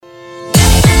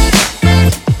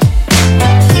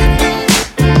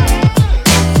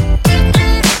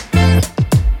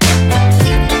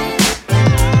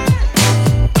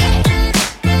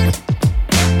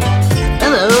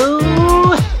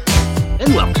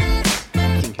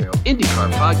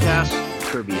Indycar podcast.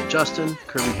 Kirby and Justin.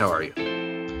 Kirby, how are you?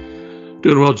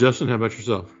 Doing well, Justin. How about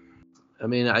yourself? I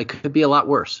mean, I could be a lot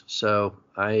worse. So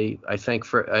I thank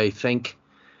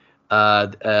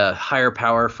higher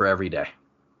power for every day.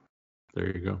 There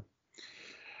you go.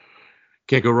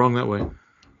 Can't go wrong that way.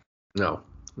 No,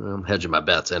 I'm hedging my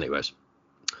bets anyways.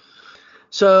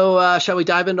 So shall we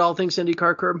dive into all things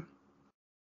IndyCar, Curb?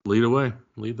 Lead away.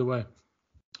 Lead the way.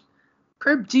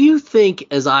 Curb, do you think,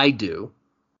 as I do,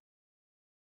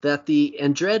 that the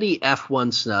Andretti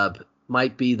F1 snub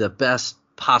might be the best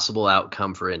possible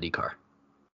outcome for IndyCar?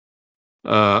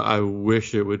 I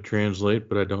wish it would translate,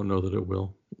 but I don't know that it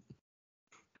will.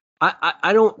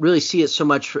 I don't really see it so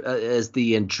much as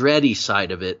the Andretti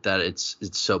side of it that it's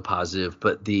so positive,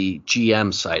 but the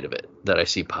GM side of it that I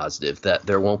see positive, that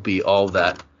there won't be all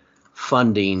that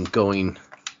funding going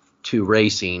to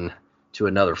racing, to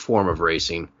another form of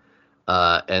racing,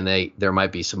 and there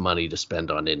might be some money to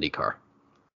spend on IndyCar.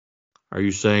 Are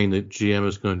you saying that GM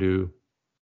is going to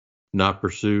not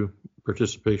pursue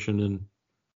participation in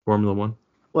Formula One?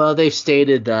 Well, they've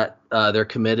stated that they're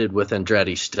committed with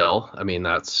Andretti still. I mean,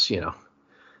 that's,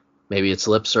 maybe it's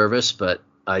lip service, but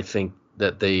I think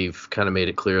that they've kind of made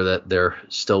it clear that they're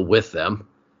still with them.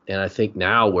 And I think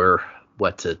now we're,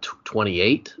 to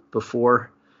 28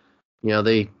 before,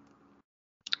 they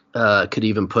could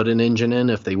even put an engine in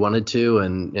if they wanted to,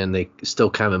 and they still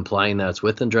kind of implying that it's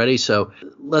with Andretti. So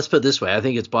let's put it this way. I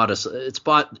think it's bought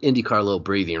IndyCar a little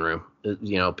breathing room,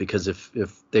 because if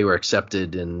they were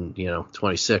accepted in,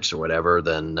 26 or whatever,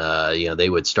 then, they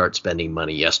would start spending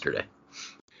money yesterday.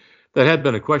 That had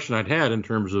been a question I'd had in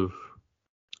terms of,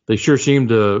 they sure seemed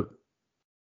to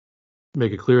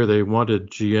make it clear they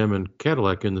wanted GM and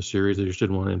Cadillac in the series. They just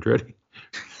didn't want Andretti.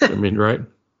 I mean, right?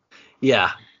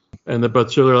 Yeah.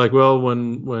 But so they're like, well,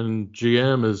 when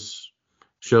GM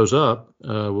shows up,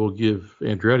 we'll give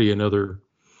Andretti another,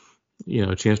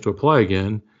 chance to apply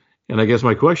again. And I guess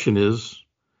my question is,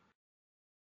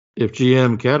 if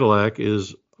GM Cadillac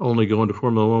is only going to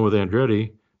Formula One with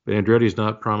Andretti, but Andretti's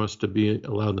not promised to be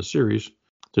allowed in the series,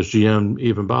 does GM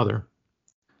even bother?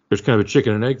 There's kind of a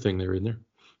chicken and egg thing there, isn't there?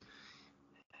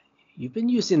 You've been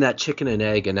using that chicken and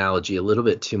egg analogy a little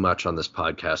bit too much on this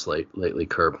podcast lately,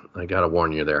 Curb. I got to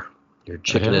warn you there. You're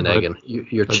chicken and egging.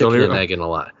 You're chicken and egging a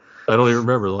lot. I don't even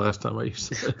remember the last time I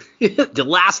used it. The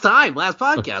last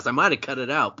podcast. I might have cut it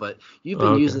out, but you've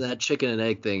been using that chicken and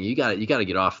egg thing. You got to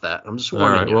get off that. I'm just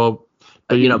warning you. Well,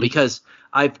 because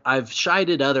I've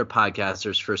chided other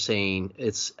podcasters for saying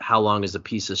it's how long is a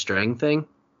piece of string thing.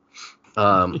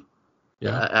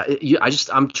 Yeah.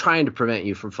 I'm trying to prevent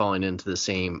you from falling into the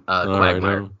same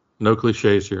quagmire. Right, no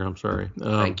cliches here. I'm sorry.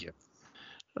 Thank you.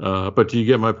 But do you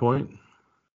get my point?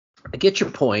 I get your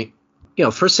point.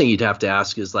 First thing you'd have to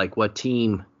ask is like, what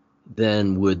team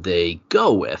then would they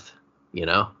go with?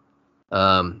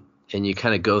 And you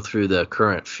kind of go through the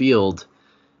current field.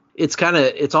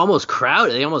 It's almost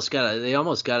crowded.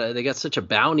 They got such a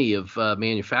bounty of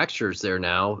manufacturers there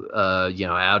now.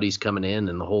 Audi's coming in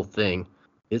and the whole thing.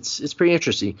 It's pretty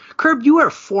interesting. Curb, you are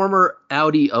a former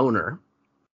Audi owner,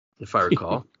 if I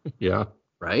recall. Yeah.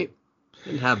 Right?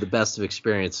 Didn't have the best of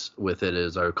experience with it,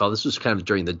 as I recall. This was kind of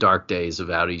during the dark days of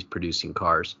Audi producing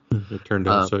cars. It turned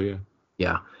out so,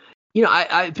 yeah. Yeah.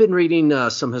 I've been reading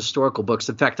some historical books.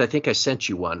 In fact, I think I sent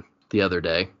you one the other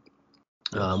day,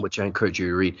 which I encourage you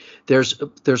to read. There's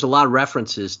a lot of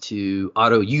references to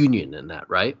Auto Union in that,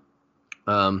 right?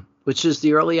 Which is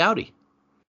the early Audi.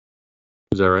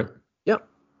 Is that right? Yep.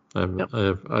 I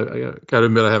gotta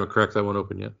admit I haven't cracked that one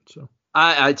open yet. So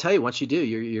I tell you, once you do,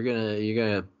 you're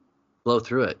gonna blow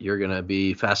through it. You're gonna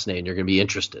be fascinated. You're gonna be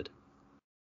interested.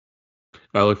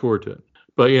 I look forward to it.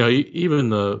 But even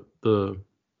the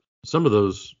some of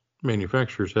those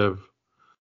manufacturers have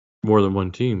more than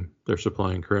one team they're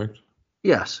supplying, correct?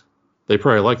 Yes. They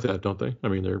probably like that, don't they? I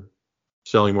mean, they're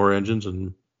selling more engines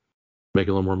and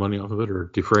making a little more money off of it,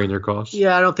 or defraying their costs.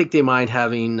 Yeah, I don't think they mind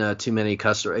having too many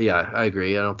customers. Yeah, I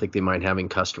agree. I don't think they mind having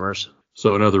customers.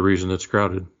 So another reason it's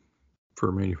crowded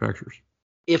for manufacturers.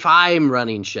 If I'm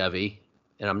running Chevy,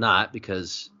 and I'm not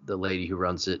because the lady who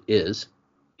runs it is,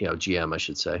 GM, I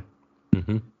should say.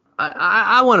 Mm-hmm.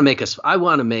 I want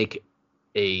to make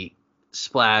a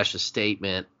splash, a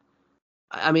statement.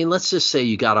 I mean, let's just say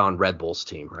you got on Red Bull's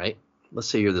team, right? Let's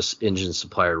say you're this engine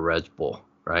supplier to Red Bull,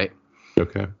 right?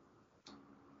 Okay.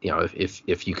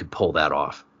 If you could pull that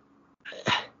off,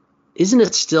 isn't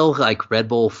it still like Red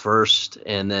Bull first,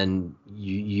 and then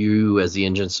you as the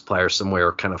engine supplier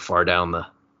somewhere kind of far down the,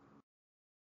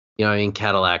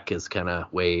 Cadillac is kind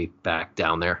of way back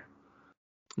down there.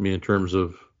 I mean, in terms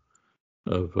of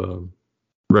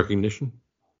recognition?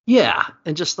 Yeah,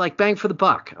 and just like bang for the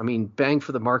buck. I mean, bang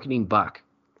for the marketing buck.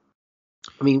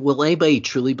 I mean, will anybody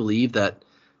truly believe that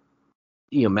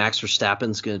Max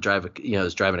Verstappen's going to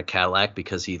is driving a Cadillac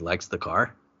because he likes the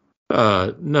car?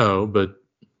 No, but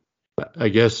I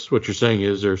guess what you're saying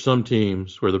is there are some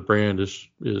teams where the brand is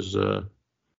going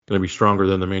to be stronger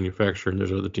than the manufacturer, and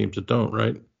there's other teams that don't,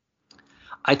 right?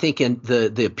 I think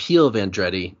the appeal of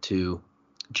Andretti to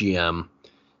GM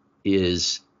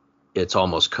is it's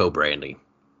almost co-branding,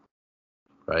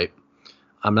 right?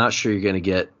 I'm not sure you're going to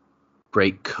get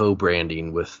great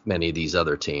co-branding with many of these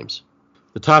other teams.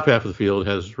 The top half of the field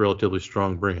has relatively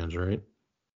strong brands, right?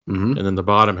 Mm-hmm. And then the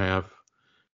bottom half,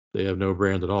 they have no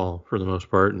brand at all for the most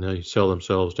part, and they sell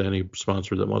themselves to any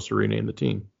sponsor that wants to rename the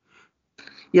team.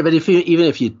 Yeah, but even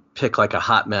if you pick like a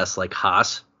hot mess like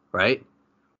Haas, right?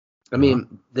 I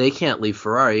mean, they can't leave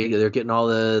Ferrari. They're getting all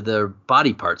the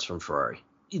body parts from Ferrari.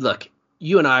 Look,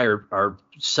 you and I are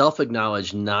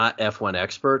self-acknowledged not F1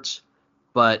 experts,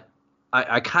 but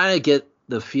I kind of get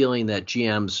the feeling that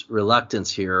GM's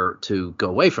reluctance here to go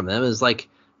away from them is like,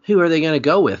 who are they going to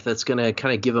go with that's going to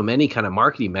kind of give them any kind of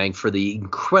marketing bang for the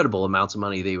incredible amounts of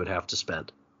money they would have to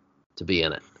spend to be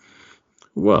in it?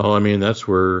 Well, I mean, that's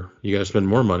where you got to spend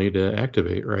more money to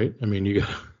activate, right? I mean, you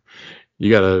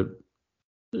got to.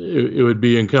 It would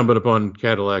be incumbent upon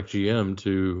Cadillac GM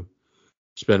to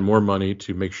spend more money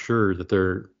to make sure that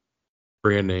their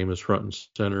brand name is front and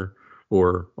center,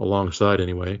 or alongside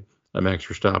anyway, a Max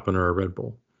Verstappen or a Red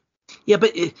Bull. Yeah,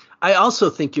 but I also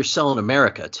think you're selling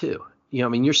America too. I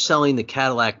mean, you're selling the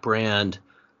Cadillac brand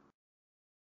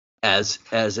as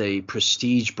a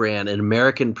prestige brand, an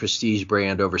American prestige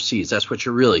brand overseas. That's what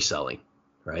you're really selling,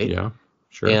 right? Yeah,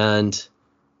 sure. And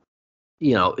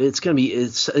it's going to be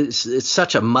it's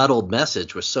such a muddled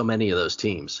message with so many of those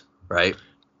teams, right?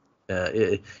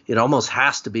 It almost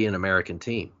has to be an American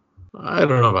team. I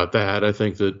don't know about that. I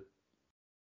think that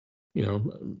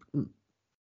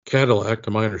Cadillac,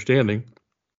 to my understanding,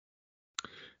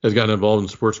 has gotten involved in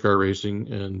sports car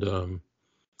racing, and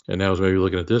now is maybe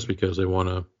looking at this because they want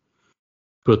to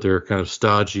put their kind of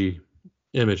stodgy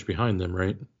image behind them,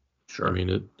 right? Sure. I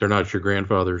mean, they're not your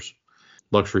grandfather's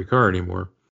luxury car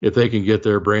anymore. If they can get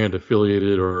their brand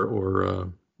affiliated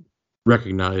or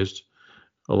recognized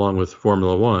along with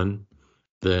Formula One,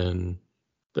 then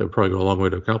that would probably go a long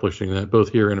way to accomplishing that, both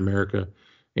here in America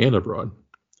and abroad.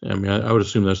 I mean, I would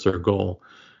assume that's their goal.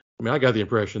 I mean, I got the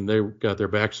impression they got their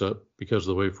backs up because of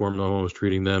the way Formula One was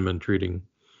treating them and treating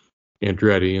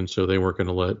Andretti, and so they weren't going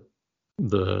to let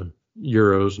the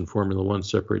Euros and Formula One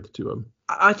separate the two of them.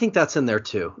 I think that's in there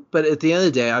too. But at the end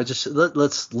of the day,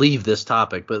 let's leave this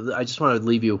topic. But I just want to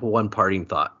leave you with one parting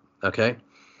thought. Okay.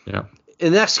 Yeah.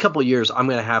 In the next couple of years, I'm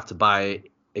going to have to buy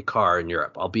a car in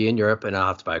Europe. I'll be in Europe and I'll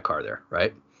have to buy a car there.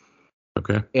 Right.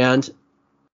 Okay. And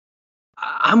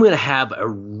I'm going to have a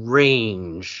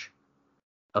range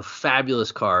of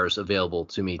fabulous cars available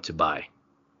to me to buy.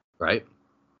 Right.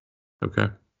 Okay.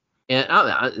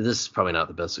 And this is probably not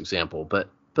the best example, but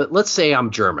let's say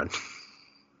I'm German.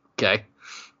 Okay.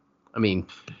 I mean,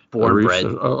 born bred.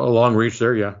 A long reach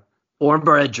there, yeah. Born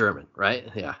bred German, right?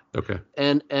 Yeah. Okay.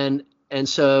 And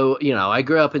so, I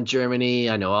grew up in Germany.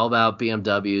 I know all about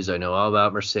BMWs. I know all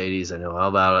about Mercedes. I know all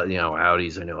about,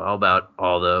 Audis. I know all about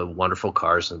all the wonderful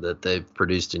cars that they've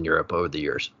produced in Europe over the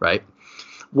years, right?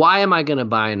 Why am I going to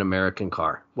buy an American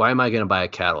car? Why am I going to buy a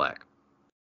Cadillac?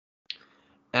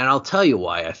 And I'll tell you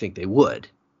why I think they would.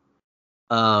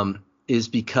 Is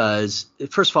because,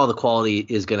 first of all, the quality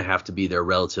is going to have to be there,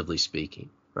 relatively speaking,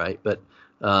 right? But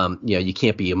you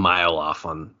can't be a mile off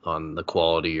on the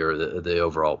quality or the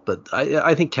overall. But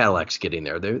I think Cadillac's getting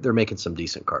there. They're making some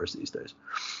decent cars these days.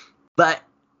 But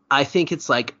I think it's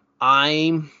like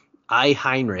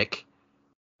Heinrich,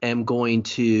 I'm going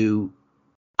to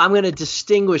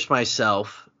distinguish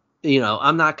myself.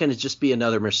 I'm not going to just be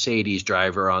another Mercedes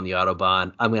driver on the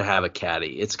Autobahn. I'm going to have a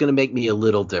Caddy. It's going to make me a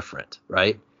little different,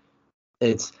 right?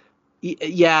 It's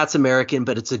American,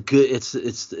 but it's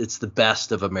the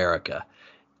best of America,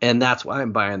 and that's why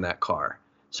I'm buying that car.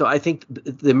 So I think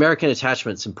the American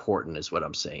attachment's important, is what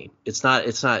I'm saying. It's not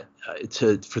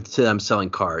to them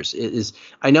selling cars. It is.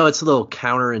 I know it's a little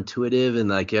counterintuitive, and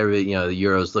like the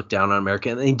Euros look down on America,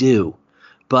 and they do,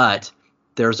 but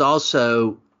there's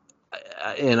also,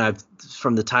 and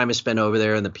from the time I spent over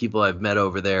there and the people I've met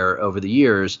over there over the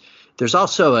years, there's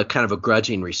also a kind of a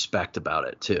grudging respect about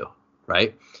it too.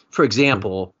 Right. For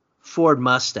example, Ford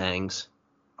Mustangs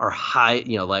are high,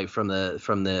 like from the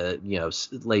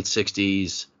late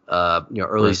 60s,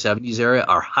 early 70s area,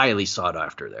 are highly sought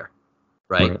after there.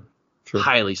 Right. Sure.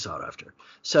 Highly sought after.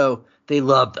 So they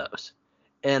love those.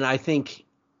 And I think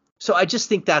So I just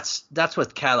think that's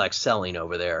what Cadillac's selling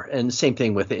over there, and the same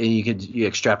thing with it. You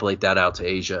extrapolate that out to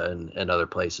Asia and other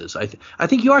places. I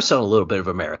think you are selling a little bit of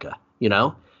America,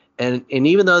 and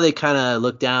even though they kind of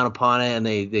look down upon it and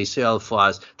they see all the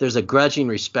flaws, there's a grudging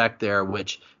respect there,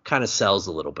 which kind of sells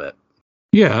a little bit.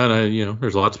 Yeah, and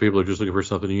there's lots of people who are just looking for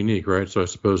something unique, right? So I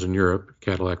suppose in Europe,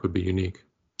 Cadillac would be unique.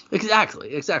 Exactly.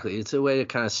 It's a way to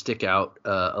kind of stick out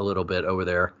a little bit over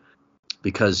there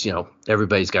because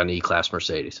everybody's got an E-Class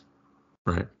Mercedes.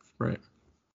 Right.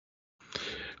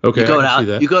 Okay, I can see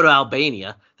that. You go to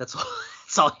Albania, that's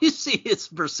all you see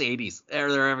is Mercedes.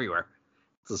 They're everywhere.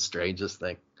 It's the strangest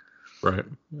thing. Right.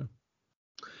 Yeah.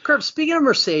 Curb, speaking of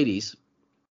Mercedes,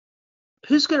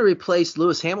 who's going to replace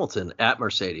Lewis Hamilton at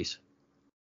Mercedes?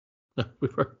 I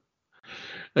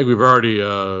think we've already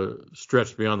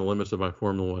stretched beyond the limits of my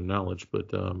Formula One knowledge,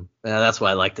 but that's why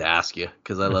I like to ask you,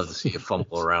 because I love to see you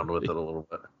fumble around with it a little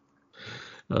bit.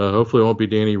 Hopefully it won't be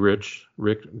Danny Ricks.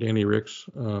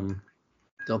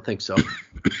 Don't think so.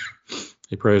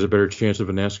 He probably has a better chance of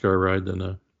a NASCAR ride than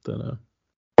a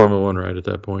Formula One ride at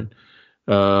that point.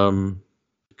 Could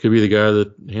be the guy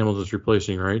that Hamilton's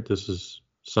replacing, right? This is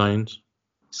Sainz.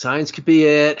 Sainz could be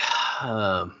it.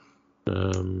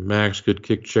 Max could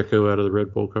kick Checo out of the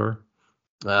Red Bull car.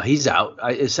 He's out.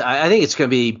 I think it's going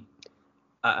to be.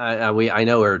 I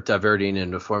know we're diverting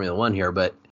into Formula One here,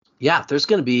 but yeah, there's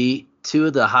going to be two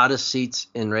of the hottest seats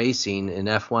in racing in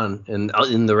F1 and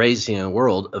in the racing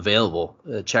world available.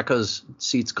 Checo's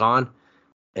seat's gone,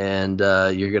 and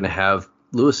you're going to have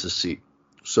Lewis's seat.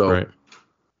 So right.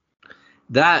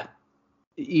 That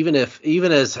even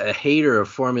as a hater of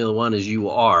Formula One as you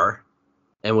are,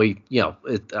 and we,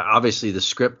 obviously the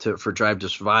script for Drive to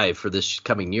Survive for this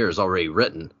coming year is already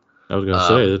written. I was going to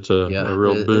say it's a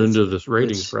real boon to this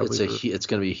ratings. It's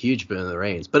going to be a huge boon to the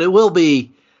ratings, but it will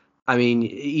be. I mean,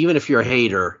 even if you're a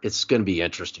hater, it's going to be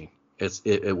interesting.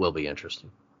 It will be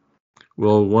interesting.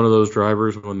 Will one of those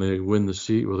drivers, when they win the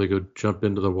seat, will they go jump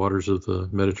into the waters of the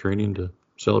Mediterranean to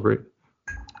celebrate?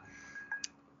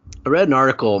 I read an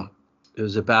article. It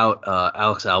was about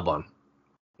Alex Albon,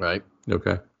 right?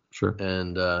 Okay, sure.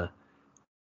 And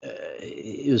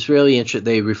it was really interesting.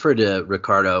 They referred to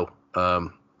Ricardo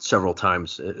several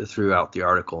times throughout the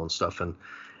article and stuff,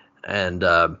 and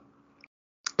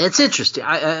it's interesting.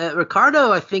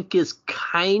 Ricardo, I think, is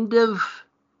kind of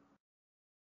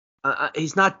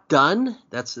he's not done.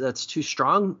 That's too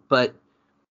strong, but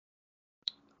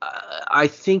I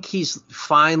think he's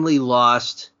finally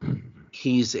lost.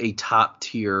 He's a top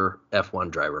tier F1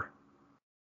 driver.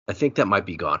 I think that might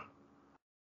be gone.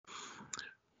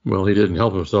 Well, he didn't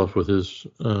help himself with his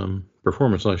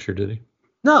performance last year, did he?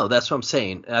 No, that's what I'm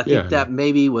saying. I think that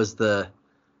maybe was the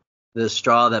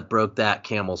straw that broke that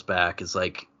camel's back. Is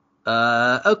like,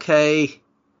 okay,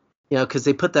 because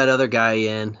they put that other guy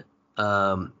in,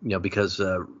 because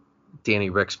Danny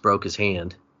Ricks broke his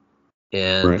hand,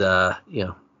 and right.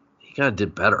 He kind of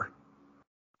did better.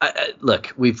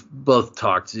 Look, we've both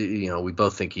talked. We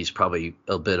both think he's probably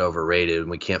a bit overrated, and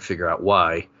we can't figure out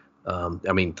why.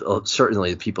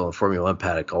 Certainly the people in Formula One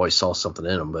paddock always saw something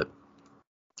in him, but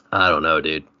I don't know,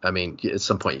 dude. I mean, at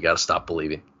some point you got to stop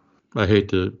believing. I hate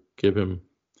to give him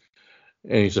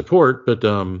any support, but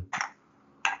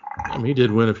he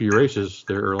did win a few races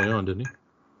there early on, didn't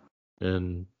he?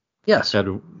 And yes,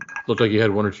 looked like he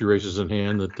had one or two races in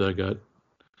hand that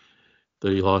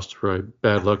he lost for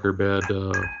bad luck or bad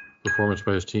performance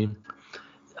by his team.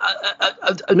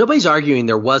 Nobody's arguing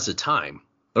there was a time.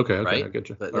 Okay, right? I get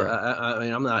you. But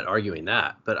right. I'm not arguing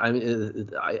that. But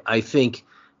I think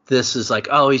this is like,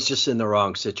 he's just in the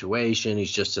wrong situation.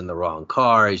 He's just in the wrong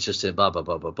car. He's just in blah, blah,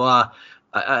 blah, blah, blah.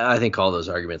 I think all those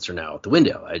arguments are now out the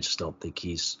window. I just don't think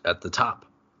he's at the top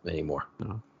anymore.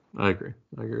 No, I agree.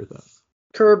 I agree with that.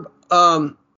 Curb,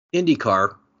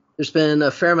 IndyCar. There's been a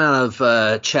fair amount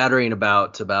of chattering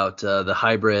about the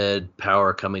hybrid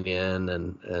power coming in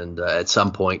and at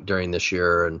some point during this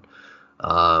year. And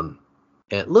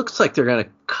it looks like they're going to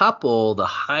couple the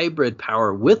hybrid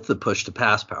power with the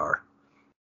push-to-pass power.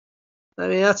 I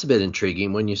mean, that's a bit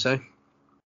intriguing, wouldn't you say?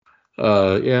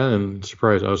 Yeah, and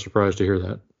I was surprised to hear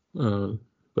that.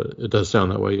 But it does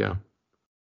sound that way, yeah.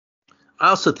 I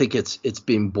also think it's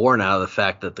being born out of the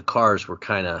fact that the cars were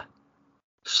kind of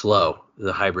slow,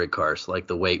 the hybrid cars. Like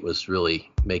the weight was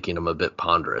really making them a bit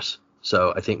ponderous.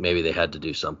 So I think maybe they had to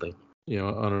do something.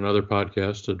 On another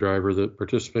podcast, a driver that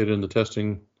participated in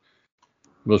the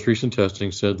most recent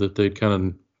testing, said that they'd kind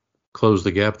of closed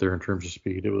the gap there in terms of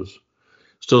speed. It was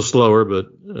still slower,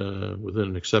 but within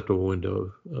an acceptable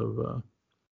window of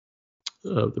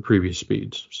the previous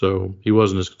speeds. So he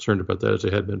wasn't as concerned about that as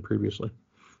they had been previously.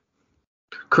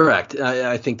 Correct.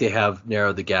 I think they have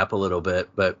narrowed the gap a little bit,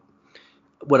 but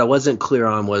what I wasn't clear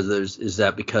on is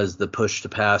that because the push to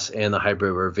pass and the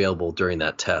hybrid were available during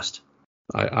that test.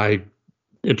 I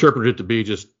interpret it to be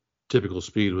just typical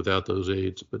speed without those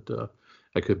aids, but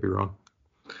I could be wrong.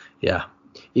 Yeah.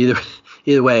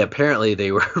 Either way, apparently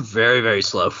they were very, very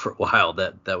slow for a while.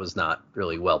 That was not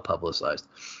really well publicized.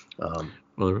 Well,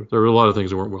 there were a lot of things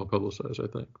that weren't well publicized, I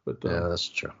think. But yeah, that's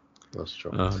true.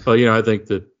 But I think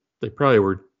that they probably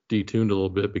were detuned a little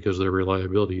bit because of their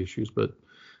reliability issues. But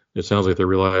it sounds like their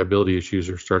reliability issues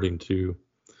are starting to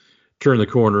turn the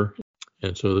corner,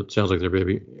 and so it sounds like they're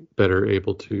maybe better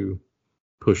able to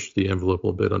push the envelope a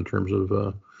little bit in terms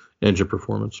of engine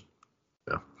performance.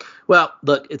 Yeah. Well,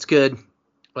 look, it's good.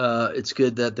 It's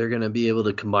good that they're going to be able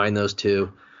to combine those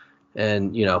two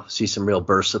and, see some real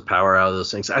bursts of power out of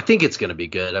those things. I think it's going to be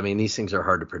good. I mean, these things are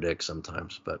hard to predict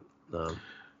sometimes, but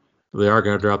they are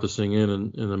going to drop this thing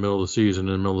in the middle of the season,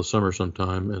 in the middle of the summer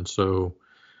sometime. And so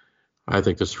I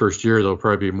think this first year, there'll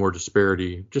probably be more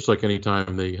disparity, just like any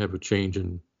time they have a change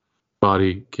in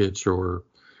body kits or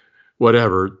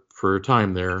whatever for a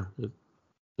time there.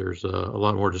 There's a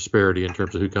lot more disparity in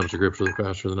terms of who comes to grips with it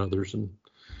faster than others. And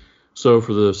so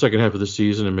for the second half of the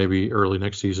season and maybe early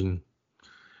next season,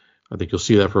 I think you'll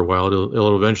see that for a while.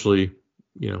 It'll eventually,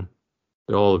 they'll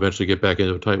all eventually get back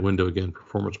into a tight window again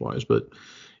performance-wise. But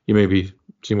you maybe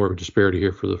see more of a disparity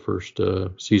here for the first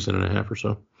season and a half or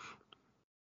so.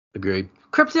 Agreed.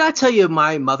 Crip, did I tell you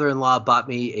my mother-in-law bought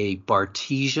me a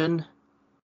Bartesian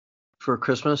for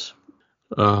Christmas?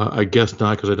 I guess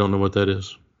not, because I don't know what that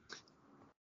is.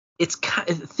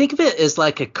 Think of it as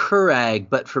like a Keurig,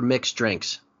 but for mixed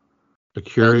drinks. A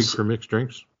Keurig for mixed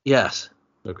drinks? Yes.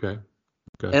 Okay.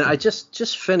 Gotcha. And I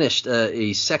just finished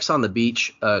a Sex on the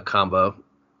Beach combo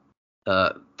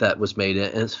that was made,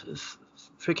 and it's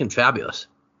freaking fabulous.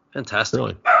 Fantastic.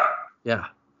 Really? Yeah.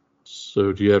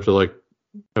 So do you have to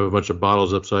have a bunch of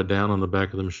bottles upside down on the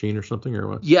back of the machine or something, or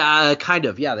what? Yeah, kind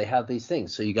of. Yeah, they have these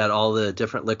things. So you got all the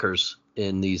different liquors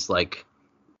in these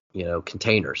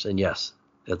containers, and yes,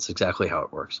 that's exactly how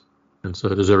it works. And so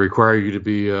does it require you to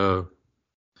be a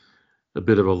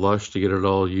bit of a lush to get it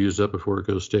all used up before it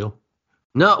goes stale?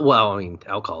 No, well, I mean,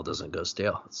 alcohol doesn't go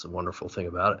stale. It's a wonderful thing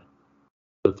about it.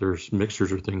 But there's mixtures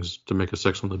or things to make a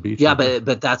Sex on the Beach. Yeah,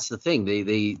 but that's the thing.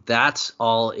 That's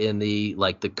all in the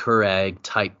the Keurig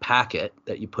type packet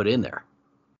that you put in there.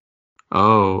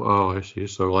 Oh, I see.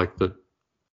 So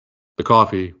the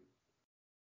coffee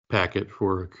packet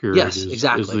for a Keurig. Yes,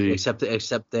 exactly. Except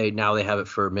they have it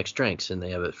for mixed drinks, and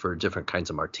they have it for different kinds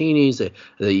of martinis.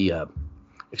 The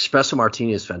espresso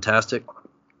martini is fantastic.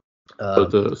 But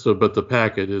the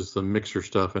packet is the mixer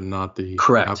stuff and not the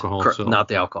alcohol itself. Not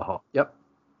the alcohol. Yep.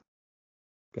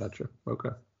 Gotcha. Okay.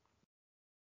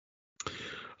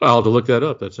 I'll have to look that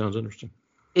up. That sounds interesting.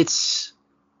 It's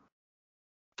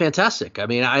fantastic. I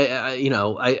mean, I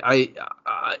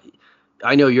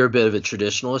know you're a bit of a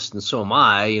traditionalist, and so am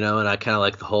I. And I kind of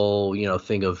like the whole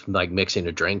thing of mixing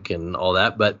a drink and all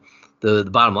that. But the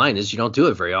bottom line is you don't do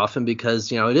it very often because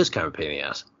it is kind of a pain in the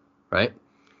ass, right?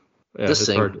 Yeah, it's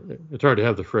hard to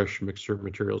have the fresh mixture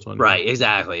materials on. Right,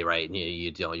 exactly, right. And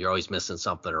you're always missing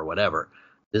something or whatever.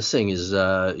 This thing is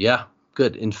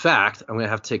good. In fact, I'm gonna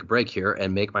have to take a break here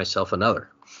and make myself another.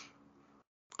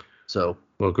 So.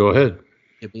 Well, go ahead.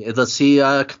 Let's see.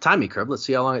 Time me, Curb. Let's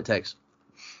see how long it takes.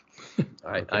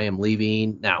 All right, okay. I am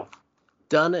leaving now.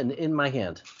 Done and in my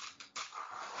hand.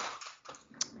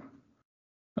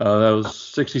 That was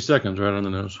 60 seconds right on the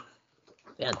nose.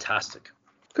 Fantastic.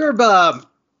 Curb,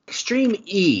 Extreme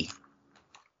E.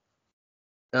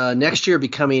 Next year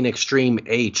becoming Extreme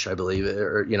H, I believe,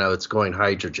 or it's going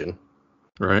hydrogen.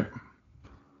 Right.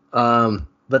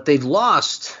 But they've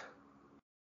lost,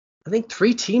 I think,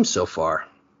 3 teams so far,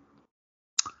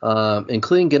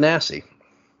 including Ganassi.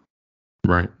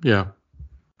 Right. Yeah.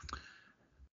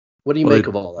 What do you make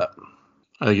of all that?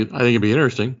 I think it'd be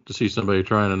interesting to see somebody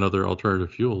trying another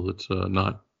alternative fuel that's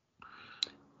not,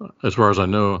 as far as I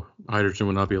know, hydrogen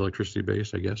would not be electricity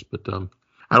based, I guess, but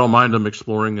I don't mind them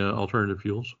exploring alternative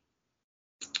fuels.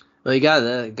 Well, you got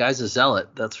the guy's a zealot,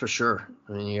 that's for sure.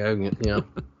 I mean, you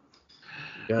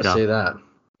gotta say that.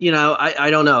 I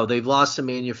don't know. They've lost some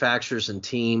manufacturers and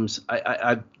teams.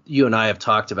 You and I have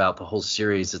talked about the whole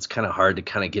series. It's kind of hard to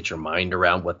kind of get your mind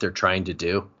around what they're trying to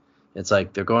do. It's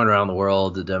like they're going around the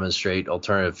world to demonstrate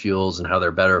alternative fuels and how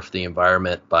they're better for the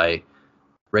environment by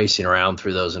racing around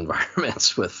through those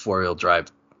environments with 4-wheel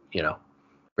drive,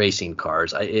 racing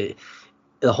cars. The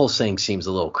whole thing seems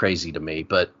a little crazy to me,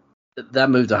 but that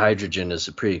move to hydrogen is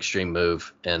a pretty extreme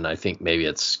move, and I think maybe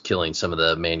it's killing some of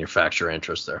the manufacturer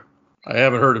interest there. I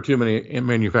haven't heard of too many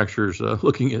manufacturers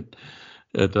looking at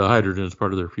hydrogen as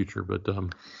part of their future. But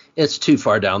it's too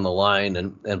far down the line,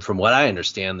 and from what I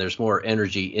understand, there's more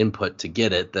energy input to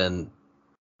get it than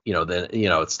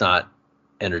it's not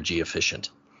energy efficient.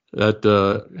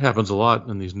 That happens a lot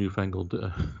in these newfangled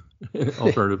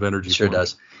alternative energy Sure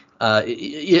forms.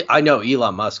 Does. I know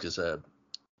Elon Musk is a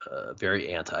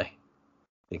very anti.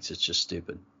 Thinks it's just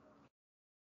stupid.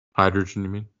 Hydrogen, you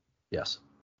mean? Yes.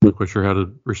 I'm not quite sure how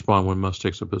to respond when Musk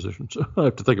takes a position, so I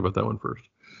have to think about that one first.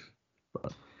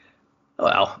 But.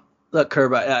 Well, look,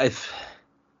 Curb,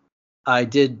 I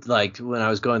did, like, when I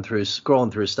was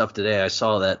scrolling through stuff today, I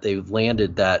saw that they've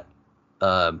landed that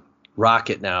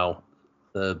rocket now,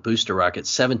 the booster rocket,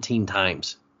 17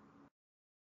 times.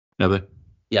 Have they?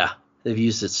 Yeah, they've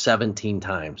used it 17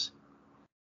 times.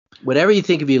 Whatever you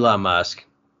think of Elon Musk,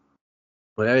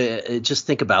 just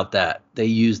think about that. They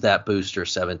used that booster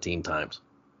 17 times.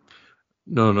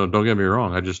 No, don't get me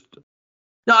wrong.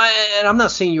 And I'm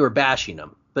not saying you were bashing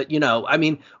him, but I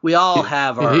mean, we all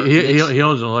have our. He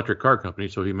owns an electric car company,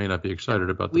 so he may not be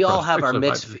excited about. We all have our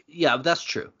mixed. Yeah, that's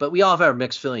true. But we all have our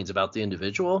mixed feelings about the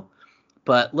individual.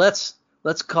 But let's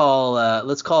call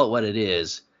it what it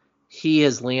is. He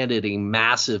has landed a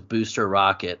massive booster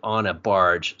rocket on a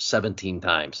barge 17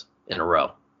 times in a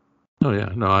row. Oh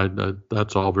yeah, no,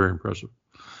 that's all very impressive.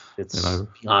 It's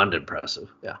beyond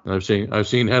impressive. Yeah. I've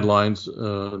seen headlines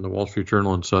in the Wall Street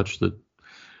Journal and such that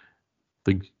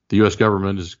the U.S.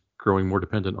 government is growing more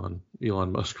dependent on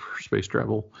Elon Musk for space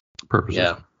travel purposes.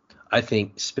 Yeah, I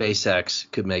think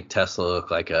SpaceX could make Tesla look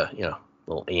like a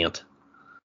little ant.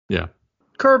 Yeah.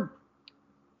 Curb,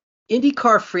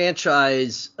 IndyCar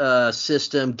franchise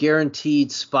system,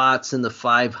 guaranteed spots in the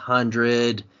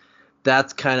 500.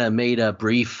 That's kind of made a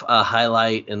brief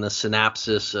highlight in the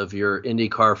synopsis of your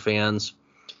IndyCar fans.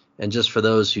 And just for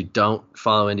those who don't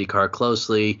follow IndyCar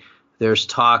closely, there's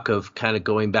talk of kind of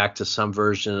going back to some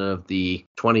version of the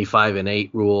 25-8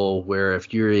 rule, where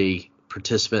if you're a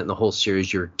participant in the whole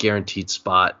series, you're a guaranteed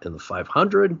spot in the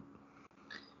 500.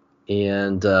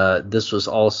 And this was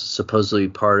also supposedly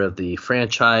part of the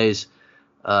franchise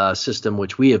system,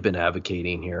 which we have been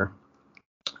advocating here.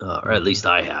 Or at least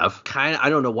I have. I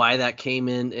don't know why that came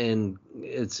in, and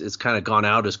it's kind of gone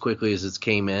out as quickly as it's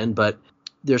came in. But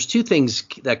there's two things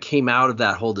that came out of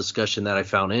that whole discussion that I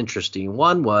found interesting.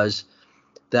 One was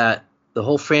that the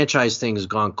whole franchise thing has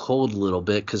gone cold a little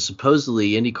bit, because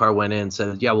supposedly IndyCar went in and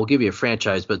said, yeah, we'll give you a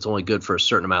franchise, but it's only good for a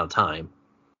certain amount of time,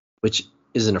 which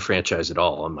isn't a franchise at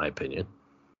all, in my opinion.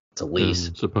 It's a lease.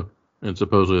 And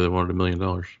supposedly they wanted $1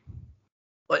 million.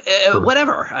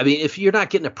 Whatever. I mean, if you're not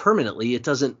getting it permanently, it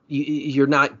doesn't. You're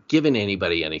not giving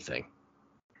anybody anything,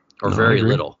 or very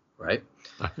little, right?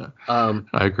 I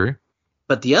agree.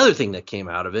 But the other thing that came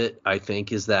out of it, I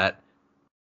think, is that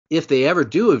if they ever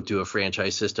do a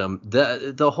franchise system,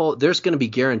 the whole there's going to be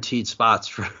guaranteed spots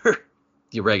for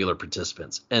the regular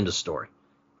participants. End of story.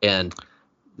 And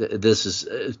this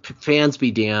is fans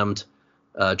be damned,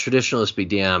 traditionalists be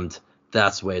damned.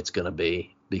 That's the way it's going to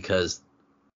be, because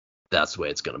that's the way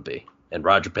it's going to be. And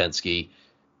Roger Penske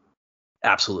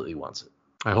absolutely wants it.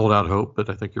 I hold out hope, but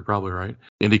I think you're probably right.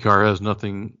 IndyCar has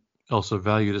nothing else of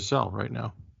value to sell right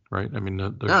now, right? I mean, no,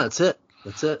 that's it.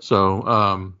 So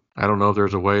I don't know if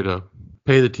there's a way to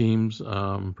pay the teams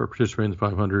for participating in the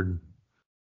 500,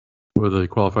 whether they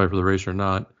qualify for the race or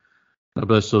not. But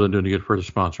that's still doing good for the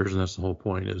sponsors, and that's the whole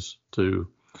point, is to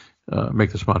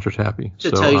make the sponsors happy.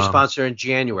 To tell your sponsor in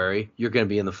January, you're going to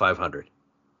be in the 500.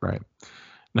 Right.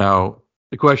 Now,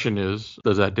 the question is,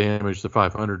 does that damage the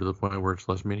 500 to the point where it's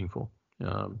less meaningful?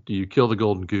 Do you kill the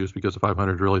golden goose because the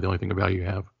 500 is really the only thing of value you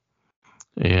have?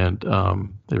 And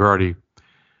they've already,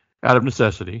 out of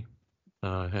necessity,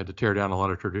 had to tear down a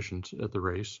lot of traditions at the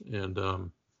race. And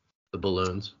the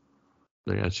balloons.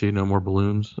 I see no more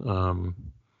balloons.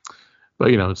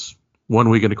 But, it's 1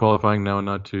 week into qualifying now and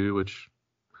not 2, which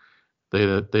they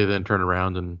then turn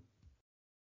around and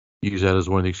use that as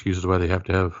one of the excuses why they have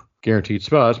to have guaranteed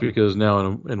spots, because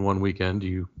now in 1 weekend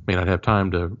you may not have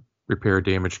time to repair a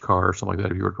damaged car or something like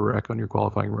that if you were to wreck on your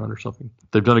qualifying run or something.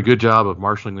 They've done a good job of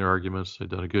marshaling their arguments. They've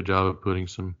done a good job of putting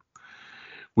some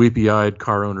weepy-eyed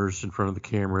car owners in front of the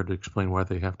camera to explain why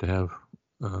they have to have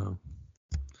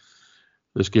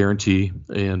this guarantee.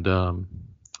 And so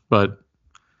I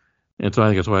think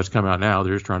that's why it's come out now.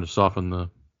 They're just trying to soften the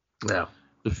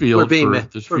field. We're being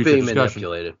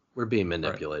manipulated. We're being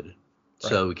manipulated. Right.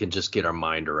 So we can just get our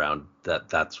mind around that.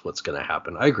 That's what's going to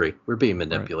happen. I agree. We're being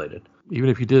manipulated. Right. Even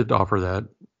if you did offer that,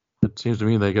 it seems to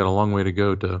me they got a long way to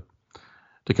go to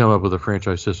come up with a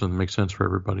franchise system that makes sense for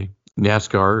everybody.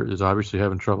 NASCAR is obviously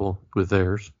having trouble with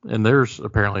theirs, and theirs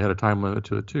apparently had a time limit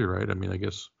to it too, right? I mean, I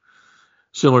guess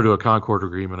similar to a Concord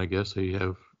agreement, I guess they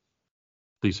have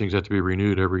these things have to be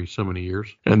renewed every so many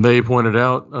years. And they pointed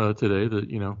out today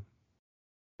that,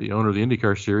 the owner of the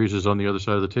IndyCar series is on the other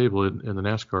side of the table in the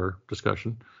NASCAR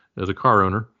discussion as a car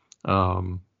owner.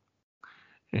 And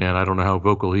I don't know how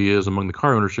vocal he is among the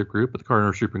car ownership group, but the car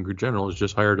ownership group in general has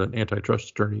just hired an antitrust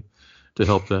attorney to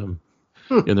help them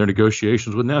in their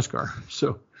negotiations with NASCAR.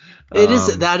 So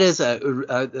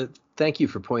thank you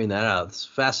for pointing that out. It's a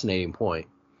fascinating point.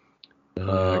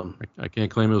 I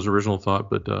can't claim it was original thought,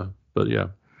 but yeah.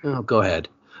 Oh, go ahead.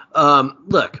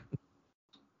 Look,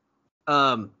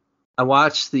 I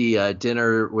watched the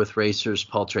Dinner with Racers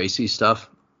Paul Tracy stuff,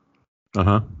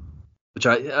 which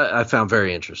I found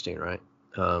very interesting. Right.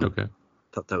 Okay.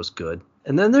 Thought that was good.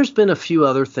 And then there's been a few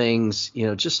other things,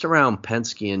 just around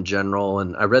Penske in general.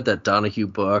 And I read that Donahue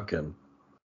book, and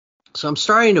so I'm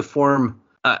starting to form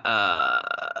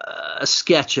a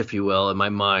sketch, if you will, in my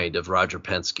mind of Roger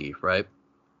Penske, right?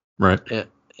 Right.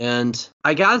 And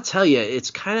I got to tell you, it's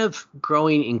kind of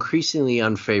growing increasingly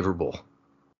unfavorable.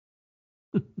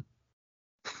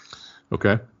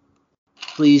 Okay.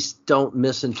 Please don't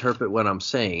misinterpret what I'm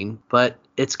saying, but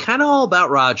it's kind of all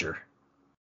about Roger.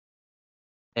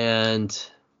 And,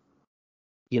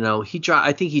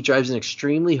 I think he drives an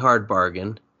extremely hard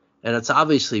bargain, and it's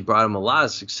obviously brought him a lot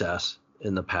of success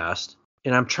in the past.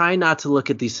 And I'm trying not to look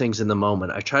at these things in the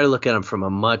moment. I try to look at them from a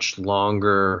much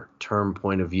longer term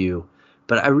point of view.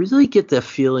 But I really get the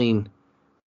feeling,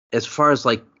 as far as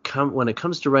when it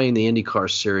comes to running the IndyCar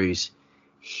series,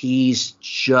 he's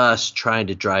just trying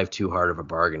to drive too hard of a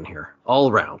bargain here,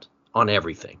 all around, on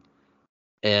everything.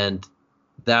 And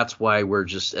that's why we're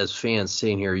just, as fans,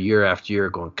 sitting here year after year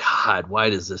going, God, why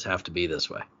does this have to be this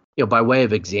way? By way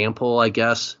of example, I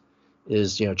guess,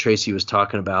 is, Tracy was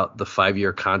talking about the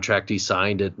 5-year contract he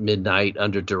signed at midnight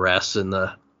under duress in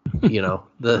the,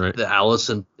 Right. the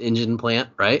Allison engine plant,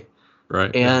 right?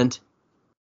 Right. And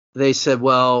they said,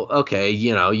 well, okay,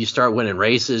 you start winning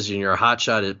races and you're a hot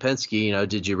shot at Penske,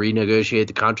 did you renegotiate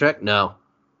the contract? No.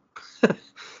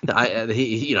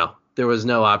 There was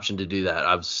no option to do that.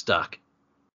 I was stuck.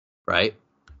 Right.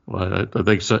 Well, I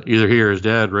think so, either he or his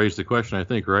dad raised the question, I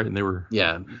think, right? And they were.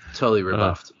 Yeah, totally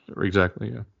rebuffed.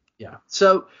 Exactly. Yeah. Yeah.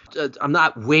 So I'm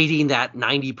not weighting that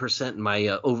 90% in my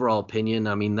overall opinion.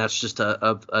 I mean, that's just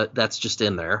that's just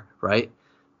in there. Right.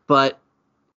 But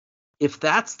if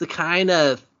that's the kind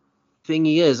of thing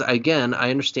he is, again, I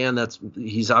understand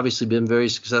he's obviously been very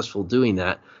successful doing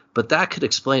that, but that could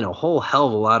explain a whole hell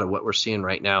of a lot of what we're seeing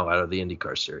right now out of the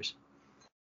IndyCar series.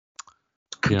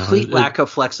 Complete lack of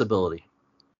flexibility.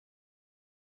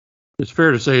 It's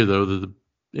fair to say, though, that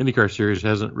the IndyCar series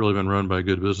hasn't really been run by a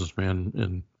good businessman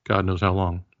in God knows how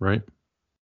long, right?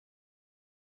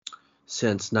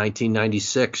 Since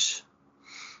 1996.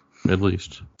 At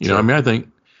least. Sure. I think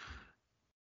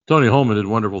Tony Holman did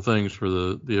wonderful things for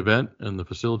the event and the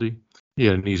facility. He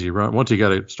had an easy run. Once he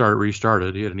got it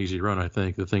restarted, he had an easy run, I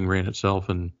think. The thing ran itself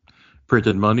and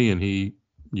printed money, and he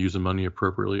used the money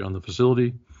appropriately on the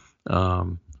facility.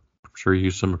 I'm sure he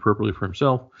used some appropriately for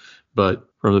himself. But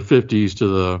from the 50s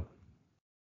to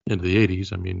into the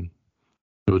 80s, I mean,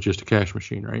 it was just a cash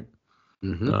machine, right?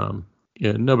 Mm-hmm.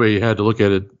 Nobody had to look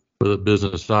at it with a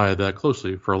business eye that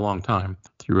closely for a long time.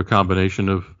 Through a combination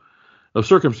of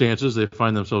circumstances, they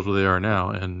find themselves where they are now.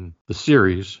 And the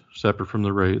series, separate from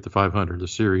the rate, the 500, the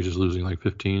series is losing like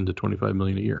 15 to 25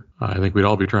 million a year. I think we'd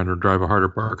all be trying to drive a harder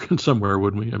bargain somewhere,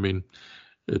 wouldn't we? I mean,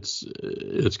 it's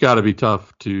got to be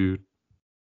tough to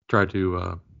try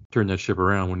to turn that ship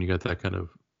around when you got that kind of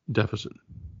deficit.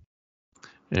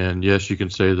 And yes, you can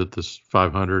say that this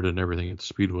 500 and everything at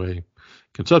Speedway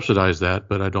can subsidize that,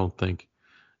 but I don't think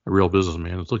a real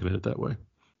businessman is looking at it that way.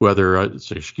 Whether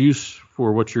it's an excuse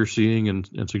for what you're seeing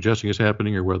and suggesting is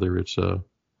happening, or whether it's the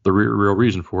real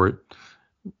reason for it,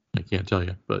 I can't tell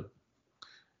you. But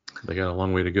they got a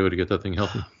long way to go to get that thing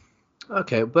healthy.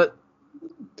 Okay, but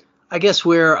I guess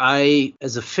where I,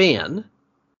 as a fan,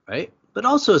 right, but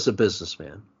also as a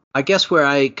businessman, I guess where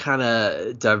I kind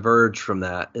of diverge from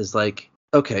that is like,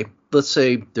 okay, let's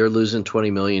say they're losing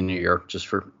 20 million a year just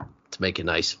to make a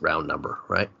nice round number,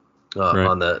 right? Right.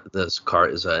 On this car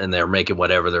is, and they're making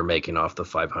whatever they're making off the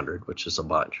 500, which is a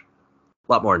lot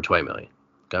more than 20 million.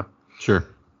 Okay. Sure.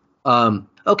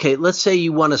 Okay. Let's say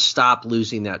you want to stop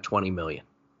losing that 20 million.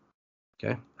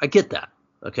 Okay. I get that.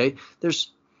 Okay.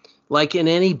 There's, like in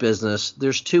any business,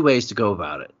 there's two ways to go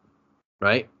about it,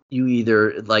 right? You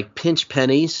either like pinch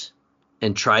pennies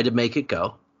and try to make it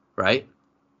go, right?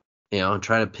 And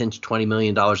try to pinch $20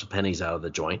 million of pennies out of the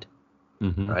joint,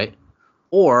 right?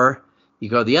 Or you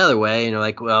go the other way and you're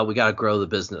like, well, we got to grow the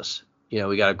business.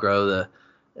 We got to grow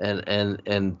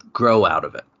and grow out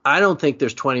of it. I don't think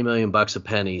there's $20 million of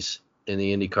pennies in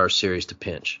the IndyCar series to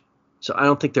pinch. So I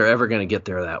don't think they're ever going to get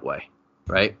there that way,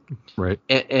 right? Right.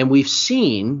 And we've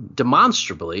seen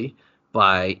demonstrably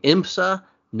by IMSA,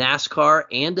 NASCAR,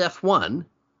 and F1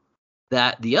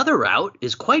 that the other route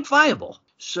is quite viable.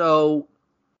 So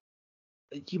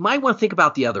you might want to think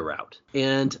about the other route.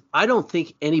 And I don't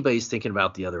think anybody's thinking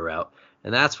about the other route.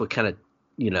 And that's what kind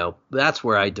of, that's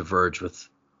where I diverge with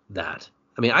that.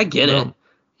 I mean, I get it.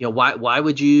 Why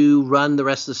would you run the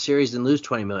rest of the series and lose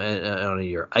 20 million on a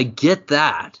year? I get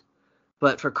that.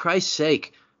 But for Christ's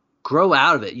sake, grow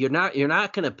out of it. You're not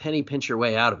going to penny pinch your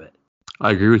way out of it.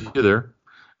 I agree with you there.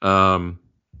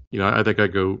 I think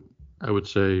I would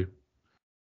say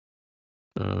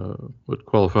what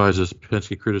qualifies as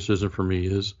Penske criticism for me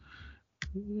is,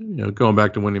 going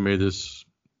back to when he made this,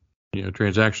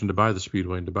 transaction to buy the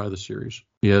Speedway and to buy the series.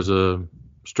 He has a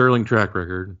sterling track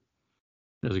record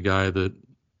as a guy that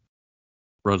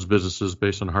runs businesses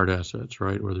based on hard assets,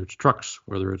 right? Whether it's trucks,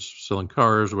 whether it's selling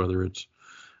cars, whether it's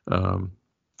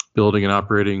building and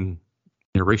operating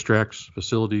racetracks,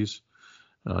 facilities.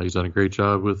 He's done a great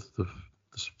job with the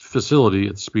facility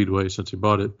at the Speedway since he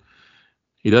bought it.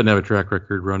 He doesn't have a track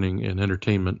record running an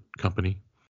entertainment company.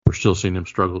 We're still seeing him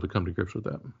struggle to come to grips with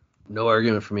that. No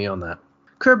argument for me on that.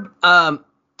 Curb,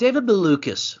 David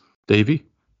Malukas. Davey?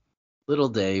 Little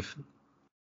Dave.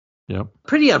 Yep.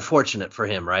 Pretty unfortunate for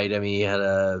him, right? I mean, he had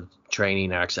a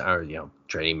training accident, or,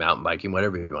 training mountain biking,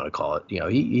 whatever you want to call it.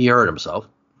 He hurt himself.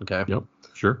 Okay. Yep,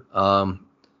 sure.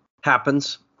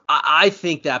 Happens. I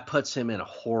think that puts him in a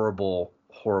horrible,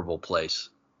 horrible place.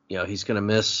 He's going to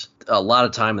miss a lot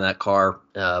of time in that car,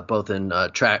 both in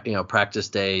track, practice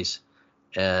days,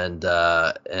 and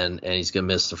he's going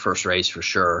to miss the first race for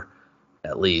sure,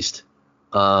 at least.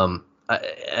 And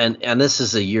this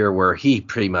is a year where he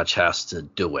pretty much has to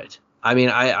do it. I mean,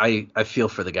 I feel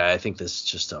for the guy. I think this is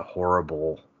just a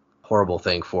horrible, horrible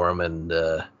thing for him.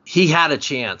 And he had a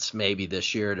chance maybe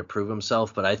this year to prove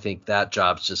himself, but I think that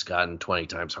job's just gotten 20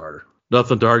 times harder.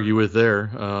 Nothing to argue with there.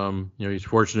 He's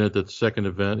fortunate that the second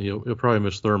event, he'll probably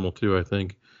miss thermal too, I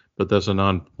think, but that's a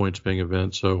non-points paying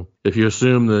event. So if you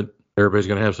assume that everybody's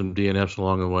going to have some DNFs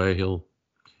along the way, he'll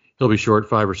be short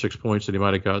 5 or 6 points that he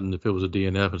might have gotten if it was a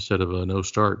DNF instead of a no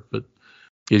start. But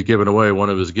he's given away one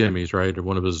of his gimmies, right, or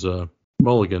one of his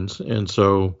mulligans, and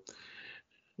so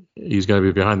he's going to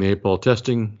be behind the 8-ball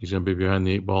testing. He's going to be behind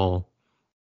the 8-ball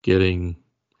getting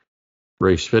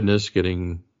race fitness,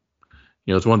 getting.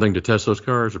 It's one thing to test those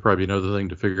cars, or probably another thing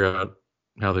to figure out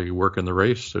how they work in the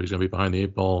race. So he's going to be behind the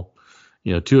 8-ball,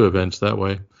 2 events that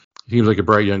way. He seems like a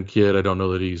bright young kid. I don't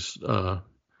know that he's,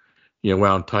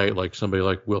 wound tight like somebody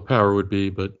like Will Power would be,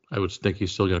 but I would think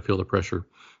he's still going to feel the pressure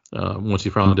once he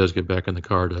finally does get back in the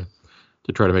car to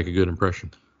try to make a good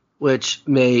impression. Which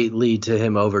may lead to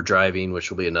him overdriving, which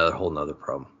will be whole nother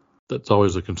problem. That's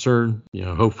always a concern.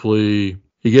 Hopefully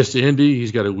he gets to Indy.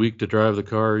 He's got a week to drive the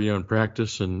car, in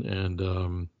practice, and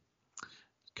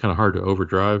kind of hard to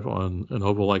overdrive on an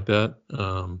oval like that.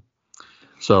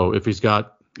 So if he's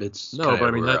got,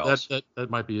 that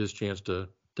might be his chance to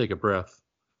take a breath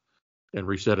and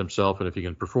reset himself. And if he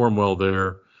can perform well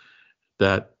there,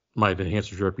 that might enhance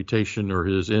his reputation or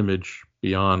his image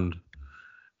beyond,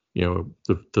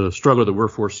 the struggle that we're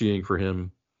foreseeing for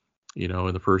him,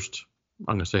 in the first,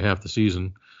 I'm going to say half the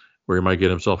season, where he might get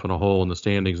himself in a hole in the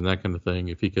standings and that kind of thing.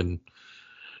 If he can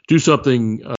do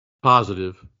something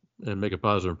positive and make a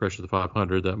positive impression of the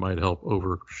 500, that might help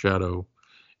overshadow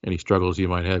any struggles he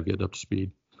might have getting up to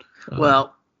speed.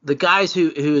 Well, the guys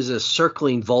who is a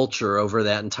circling vulture over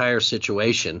that entire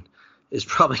situation is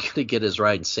probably going to get his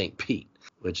ride in St. Pete,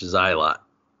 which is Ilott.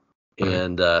 Right.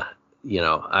 And,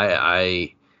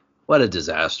 I what a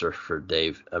disaster for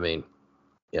Dave. I mean,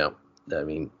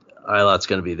 Ilott's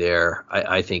going to be there.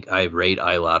 I think I rate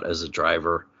Ilott as a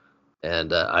driver,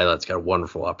 and Ilott's got a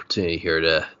wonderful opportunity here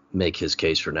to make his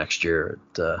case for next year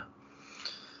at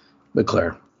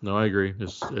McLaren. No, I agree.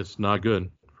 It's not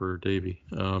good for Davey.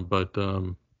 But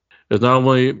it's not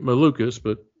only Malukas,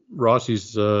 but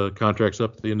Rossi's contract's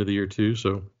up at the end of the year too.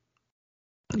 So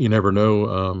you never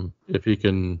know if he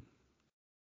can.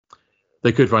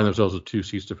 They could find themselves with 2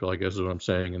 seats to fill, I guess is what I'm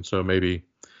saying. And so maybe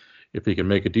if he can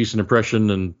make a decent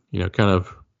impression and, kind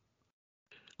of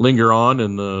linger on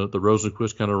in the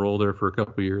Rosenquist kind of role there for a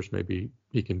couple of years, maybe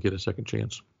he can get a second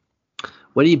chance.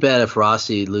 What do you bet if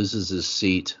Rossi loses his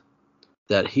seat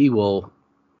that he will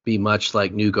be much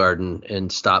like Newgarden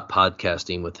and stop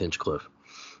podcasting with Hinchcliffe?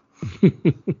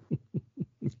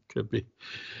 Could be.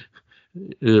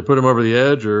 Either put him over the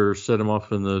edge or set him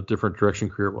off in the different direction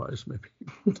career-wise, maybe.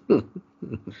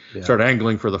 Yeah. Start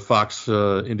angling for the Fox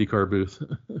IndyCar booth.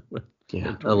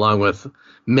 Yeah, along with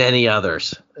many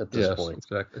others at this point.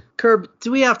 Exactly. Curb,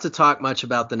 do we have to talk much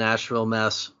about the Nashville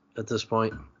mess at this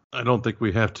point? I don't think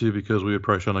we have to, because we would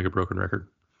probably sound like a broken record.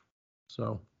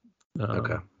 So,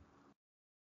 okay.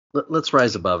 Let's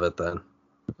rise above it then.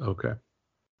 Okay.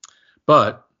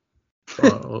 But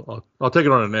I'll take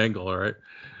it on an angle. All right.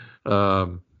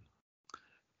 How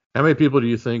many people do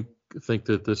you think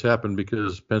that this happened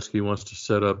because Penske wants to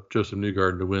set up Joseph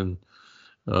Newgarden to win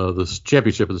this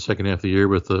championship in the second half of the year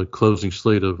with a closing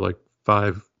slate of like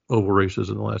 5 oval races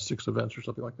in the last 6 events or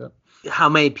something like that? How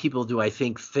many people do I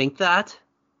think that?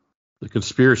 The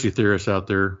conspiracy theorists out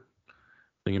there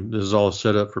thinking this is all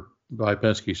set up by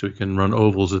Penske so he can run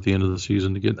ovals at the end of the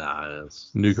season to get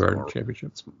Newgarden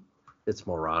championship. It's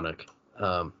moronic.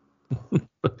 And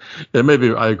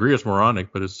maybe I agree it's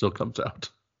moronic, but it still comes out.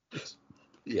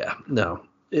 Yeah, no,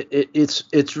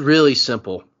 it's really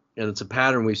simple, and it's a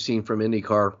pattern we've seen from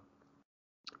IndyCar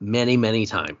many, many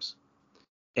times.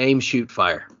 Aim, shoot,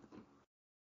 fire.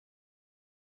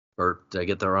 Or did I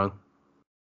get that wrong?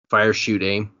 Fire, shoot,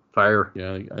 aim, fire.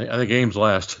 Yeah, I think aim's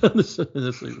last. this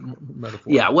metaphor.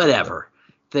 Yeah, whatever.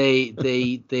 They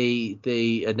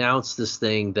announced this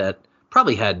thing that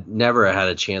probably never had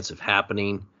a chance of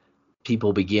happening.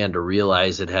 People began to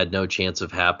realize it had no chance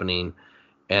of happening,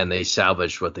 and they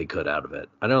salvaged what they could out of it.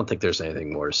 I don't think there's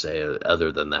anything more to say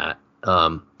other than that.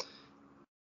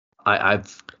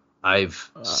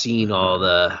 I've seen all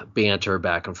the banter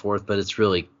back and forth, but it's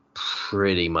really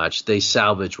pretty much they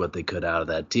salvaged what they could out of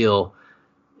that deal,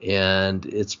 and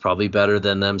it's probably better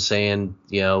than them saying,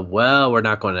 well, we're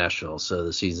not going to Nashville, so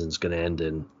the season's going to end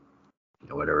in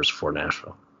whatever's for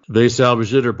Nashville. They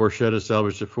salvaged it, or Borchetta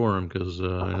salvaged it for him, because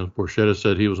Borchetta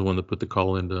said he was the one that put the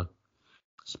call into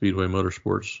Speedway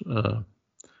Motorsports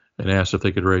and asked if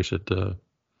they could race at the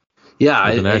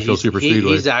Nashville Super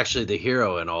Speedway. He's actually the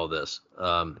hero in all this,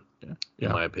 in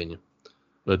my opinion.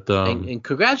 But and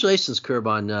congratulations, Curb,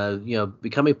 on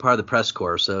becoming part of the press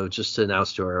corps. So just to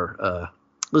announce to our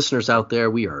listeners out there,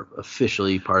 we are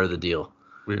officially part of the deal.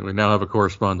 We now have a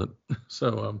correspondent.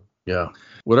 So yeah.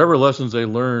 Whatever lessons they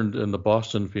learned in the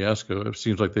Boston fiasco, it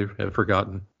seems like they have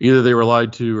forgotten. Either they were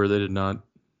lied to or they did not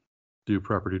do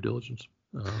proper due diligence.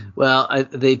 Well,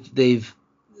 they've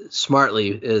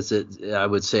smartly, I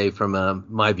would say from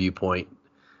my viewpoint,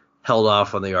 held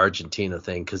off on the Argentina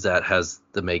thing, because that has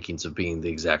the makings of being the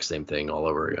exact same thing all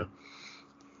over again.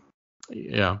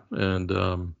 Yeah, and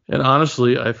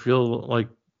honestly, I feel like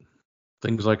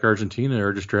things like Argentina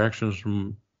are distractions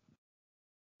from.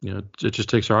 It just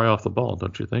takes our eye off the ball,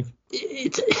 don't you think?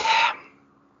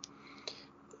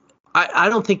 I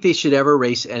don't think they should ever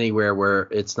race anywhere where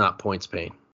it's not points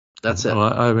paying. That's it.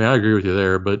 Well, I agree with you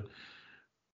there, but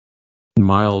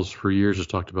Miles for years has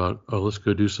talked about, let's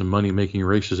go do some money-making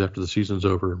races after the season's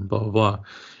over, and blah, blah, blah,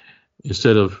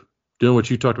 instead of doing what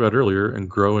you talked about earlier and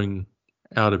growing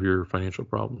out of your financial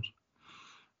problems.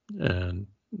 And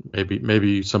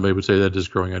maybe somebody would say that is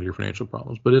growing out of your financial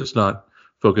problems, but it's not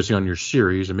focusing on your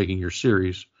series and making your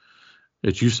series,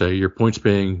 as you say, your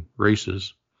points-paying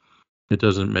races. It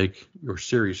doesn't make your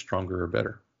series stronger or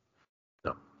better.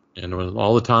 No. And with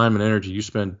all the time and energy you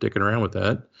spend dicking around with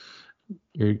that,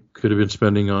 you could have been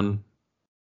spending on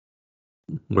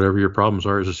whatever your problems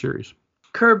are as a series.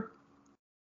 Curb,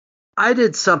 I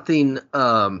did something,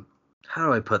 how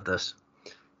do I put this?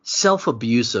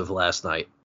 Self-abusive last night.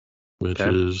 Which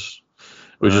is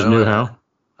new how?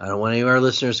 I don't want any of our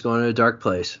listeners going to a dark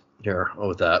place here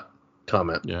with that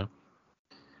comment. Yeah.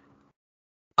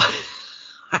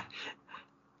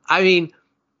 I mean,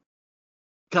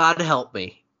 God help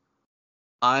me.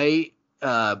 I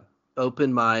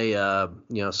opened my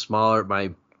my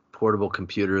portable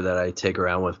computer that I take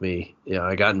around with me.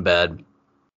 I got in bed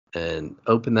and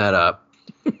opened that up.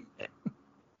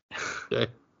 Okay.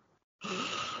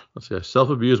 Let's see. I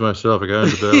self-abused myself. I got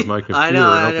into bed with my computer. I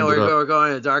know. We're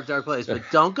going to a dark place, but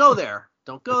don't go there.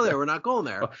 Don't go there. We're not going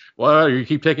there. Well, you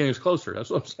keep taking us closer. That's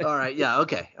what I'm saying. All right. Yeah.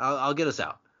 Okay. I'll get us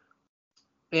out.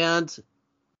 And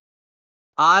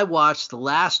I watched the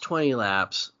last 20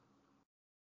 laps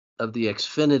of the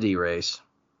Xfinity race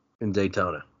in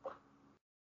Daytona.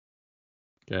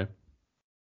 Okay.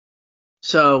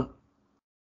 So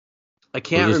I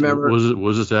can't remember.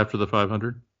 Was this after the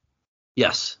 500?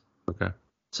 Yes. Okay.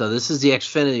 So this is the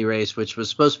Xfinity race, which was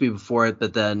supposed to be before it,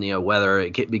 but then whether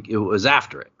it was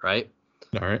after it, right?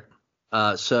 All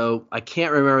right. So I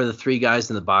can't remember the 3 guys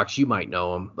in the box. You might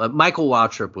know them. Michael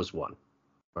Waltrip was one,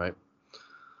 right?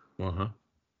 Uh-huh.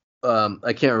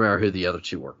 I can't remember who the other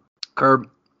 2 were. Curb.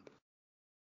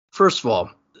 First of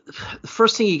all, the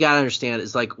first thing you got to understand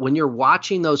is, like, when you're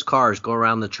watching those cars go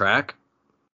around the track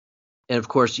And of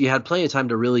course, you had plenty of time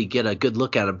to really get a good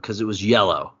look at them because it was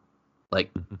yellow, like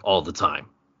all the time,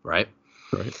 right?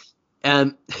 Right.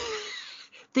 And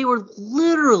they were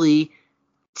literally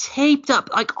taped up.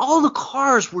 Like all the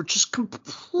cars were just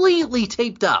completely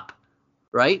taped up,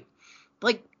 right?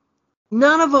 Like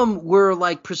none of them were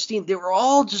like pristine. They were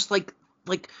all just like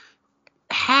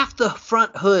half the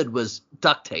front hood was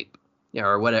duct tape,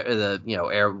 or whatever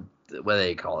air, what do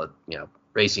they call it?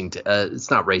 Racing. It's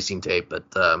not racing tape, but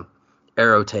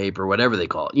aero tape or whatever they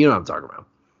call it. You know what I'm talking about,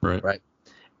 Right. right?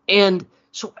 And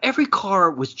so every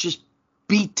car was just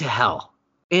beat to hell,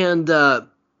 and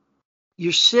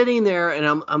you're sitting there,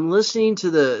 and I'm listening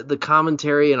to the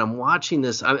commentary, and I'm watching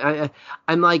this.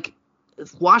 I'm like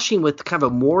watching with kind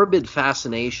of a morbid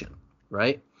fascination,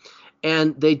 right?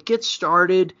 And they'd get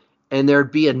started, and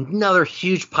there'd be another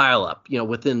huge pileup,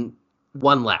 within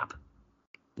one lap.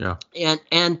 Yeah.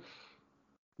 And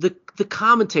the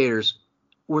commentators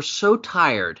were so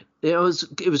tired. It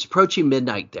was approaching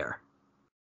midnight there.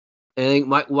 And I think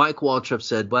Mike Waltrip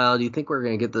said, "Well, do you think we're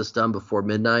going to get this done before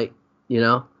midnight?"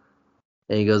 And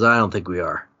he goes, "I don't think we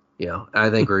are. I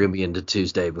think we're going to be into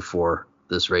Tuesday before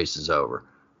this race is over."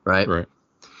 Right. Right.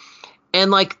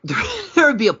 And like there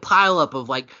would be a pileup of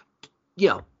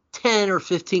 10 or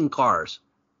 15 cars.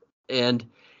 And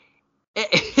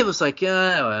it was like,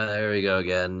 yeah, well, there we go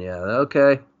again. Yeah.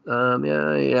 Okay.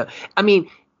 Yeah. I mean,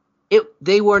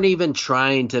 they weren't even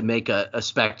trying to make a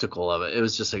spectacle of it. It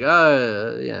was just like,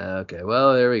 oh, yeah, okay,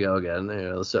 well, there we go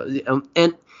again. So,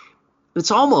 and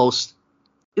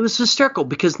it was hysterical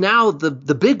because now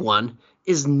the big one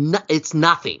is it's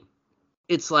nothing.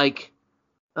 It's like,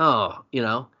 oh,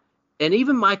 and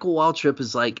even Michael Waltrip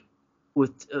is like,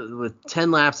 with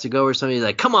 10 laps to go or something, he's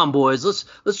like, come on, boys,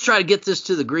 let's try to get this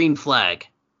to the green flag.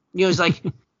 He's like,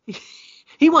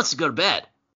 he wants to go to bed.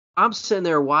 I'm sitting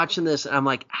there watching this, and I'm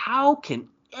like, how can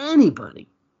anybody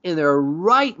in their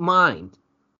right mind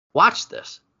watch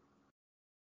this?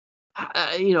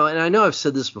 And I know I've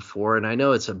said this before, and I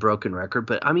know it's a broken record,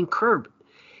 but I mean, Curb,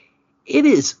 it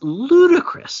is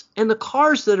ludicrous. And the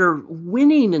cars that are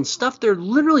winning and stuff, they're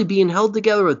literally being held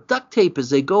together with duct tape as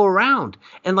they go around.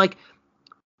 And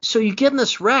so you get in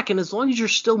this wreck, and as long as you're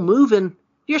still moving,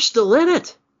 you're still in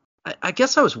it. I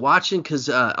guess I was watching because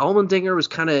Allmendinger was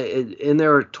kind of in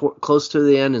there close to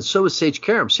the end, and so was Sage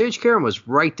Karam. Sage Karam was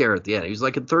right there at the end. He was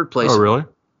like in third place. Oh, really?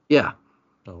 Yeah.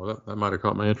 Oh, well, that might have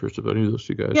caught my interest if I knew those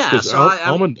two guys. Yeah. So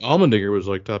Allmendinger was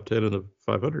like top 10 in the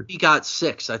 500. He got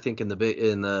 6, I think, in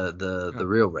the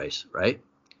real race, right?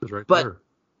 He was right but there.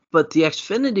 But the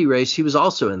Xfinity race, he was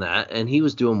also in that, and he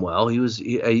was doing well.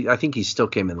 I think he still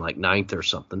came in like 9th or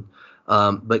something.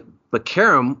 But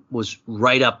Karam was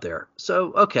right up there.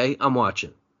 So, okay, I'm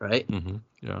watching, right? Mm-hmm.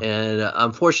 Yeah. And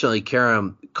unfortunately,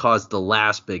 Karam caused the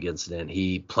last big incident.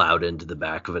 He plowed into the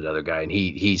back of another guy, and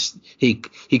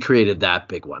he created that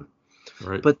big one.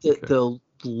 Right. But the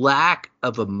lack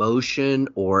of emotion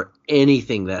or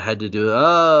anything that had to do,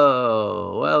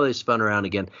 they spun around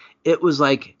again. It was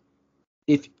like,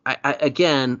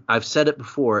 I've said it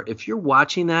before, if you're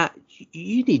watching that,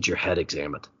 you need your head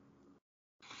examined.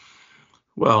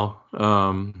 Well,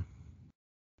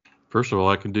 first of all,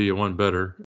 I can do you one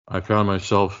better. I found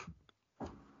myself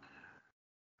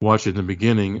watching the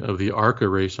beginning of the ARCA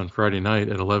race on Friday night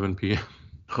at 11 p.m.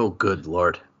 Oh, good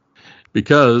Lord.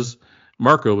 Because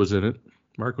Marco was in it,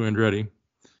 Marco Andretti,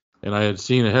 and I had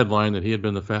seen a headline that he had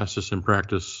been the fastest in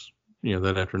practice,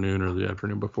 that afternoon or the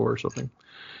afternoon before or something.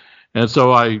 And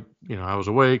so I was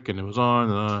awake and it was on,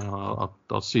 and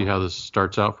I'll see how this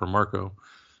starts out for Marco.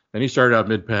 And he started out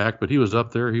mid-pack, but he was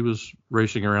up there. He was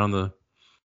racing around the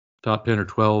top 10 or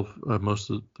 12 most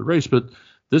of the race. But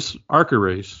this ARCA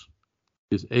race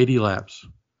is 80 laps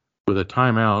with a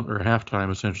timeout or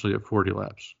halftime essentially at 40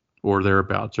 laps or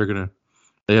thereabouts.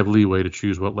 They have leeway to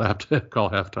choose what lap to call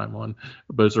halftime on,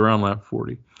 but it's around lap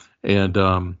 40. And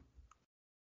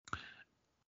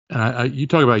you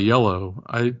talk about yellow.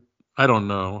 I don't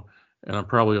know, and I'm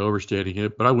probably overstating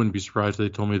it, but I wouldn't be surprised if they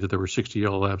told me that there were 60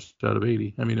 yellow laps out of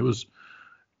 80. I mean, it was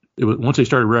once they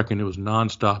started wrecking, it was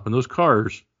nonstop. And those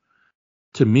cars,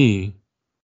 to me,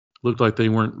 looked like they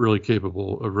weren't really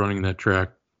capable of running that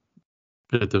track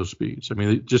at those speeds. I mean,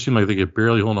 it just seemed like they could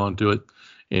barely hold on to it.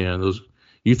 And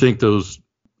you think those,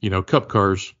 cup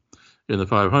cars in the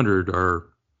 500 are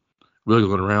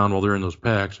wiggling around while they're in those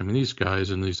packs. I mean, these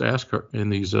guys in these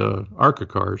ARCA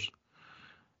cars,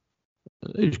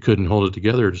 they just couldn't hold it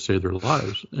together to save their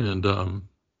lives. And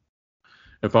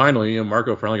finally,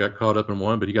 Marco finally got caught up in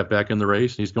one, but he got back in the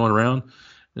race and he's going around.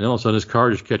 And all of a sudden his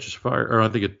car just catches fire, or I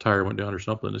think a tire went down or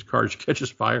something. His car just catches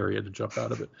fire. He had to jump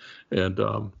out of it. And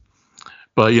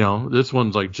but this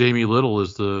one's like Jamie Little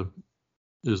is the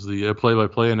is the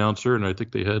play-by-play announcer, and I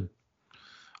think they had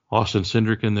Austin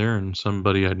Cindric in there and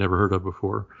somebody I'd never heard of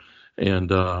before. And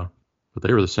but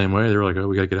they were the same way. They were like, "Oh,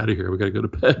 we got to get out of here. We got to go to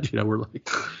bed." We're like,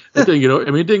 it didn't get.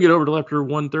 It didn't get over till after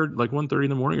 1:30, like 1:30 in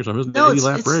the morning or something. It was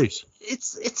an 80-lap race.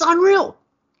 It's unreal.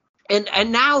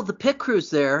 And now the pit crews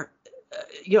there,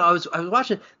 I was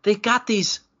watching. They've got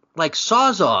these like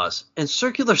sawzalls and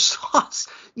circular saws,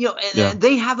 and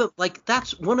they have it like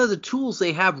that's one of the tools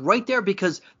they have right there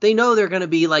because they know they're going to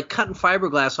be like cutting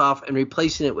fiberglass off and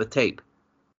replacing it with tape.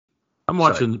 I'm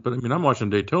watching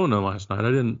Daytona last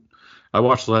night. I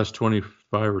watched the last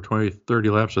 25 or 30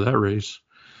 laps of that race,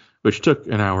 which took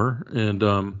an hour. And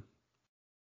I'm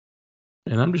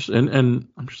just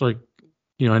like,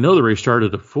 I know the race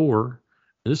started at 4,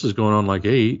 and this is going on like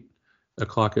 8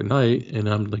 o'clock at night. And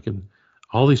I'm thinking,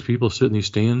 all these people sit in these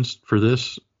stands for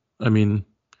this. I mean,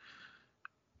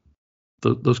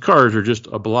 those cars are just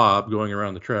a blob going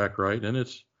around the track, right? And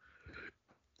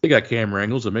they got camera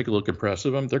angles that make it look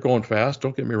impressive. They're going fast.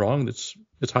 Don't get me wrong. It's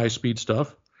high speed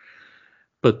stuff,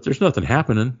 but there's nothing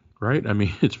happening, right? I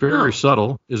mean, it's very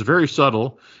subtle. It's very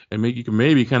subtle, and you can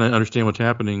maybe kind of understand what's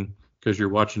happening because you're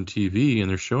watching TV and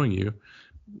they're showing you,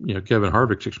 Kevin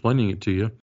Harvick's explaining it to you.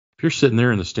 If you're sitting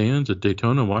there in the stands at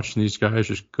Daytona watching these guys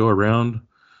just go around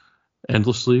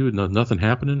endlessly with nothing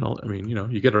happening, I mean,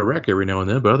 you get a wreck every now and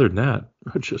then, but other than that,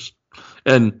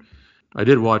 and I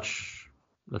did watch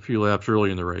a few laps early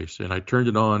in the race, and I turned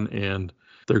it on, and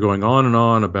they're going on and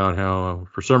on about how,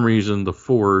 for some reason, the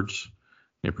Fords,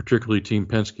 and particularly Team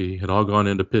Penske, had all gone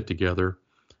into pit together,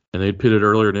 and they'd pitted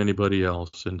earlier than anybody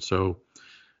else. And so,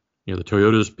 the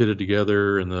Toyotas pitted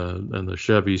together, and the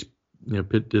Chevys,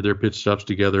 did their pit stops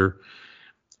together,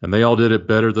 and they all did it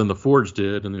better than the Fords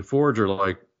did. And the Fords are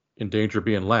like in danger of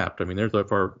being lapped. I mean,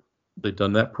 they've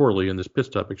done that poorly in this pit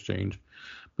stop exchange.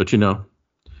 But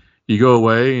you go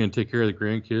away and take care of the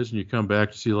grandkids, and you come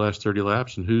back to see the last 30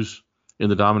 laps, and who's in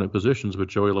the dominant positions with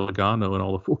Joey Logano and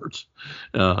all the Fords.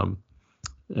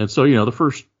 And so, the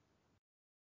first,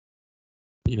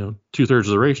 2/3 of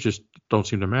the race just don't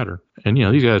seem to matter. And,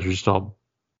 these guys are just all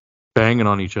banging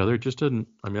on each other. It just doesn't,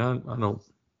 I don't.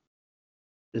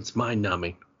 It's mind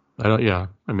numbing. I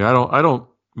don't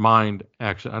mind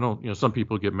action. I don't, some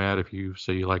people get mad if you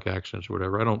say you like accidents or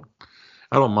whatever. I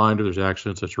don't mind if there's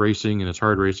accidents. It's racing and it's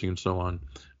hard racing and so on.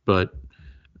 But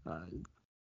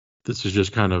this is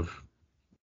just kind of,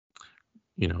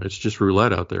 it's just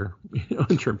roulette out there,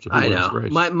 in terms of who wins the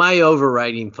race. My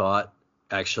overriding thought,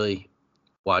 actually,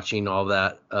 watching all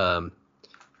that,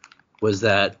 was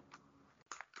that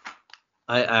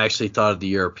I actually thought of the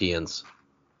Europeans,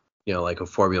 like a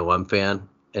Formula One fan,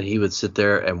 and he would sit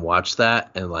there and watch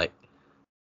that, and like,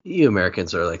 you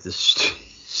Americans are like the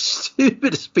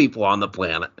stupidest people on the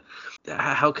planet.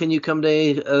 How can you come to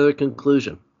any other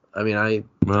conclusion? I mean, I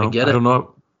get it.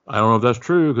 I don't know if that's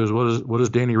true, because what does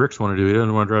Danny Ricks want to do? He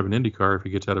doesn't want to drive an IndyCar if he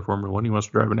gets out of Formula One. He wants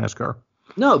to drive a NASCAR.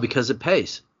 No, because it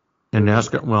pays. And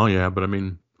NASCAR, well, yeah, but I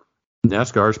mean,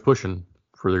 NASCAR is pushing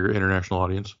for their international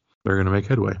audience. They're going to make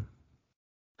headway.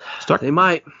 They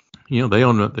might. They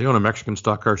own a Mexican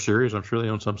stock car series. I'm sure they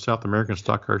own some South American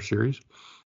stock car series.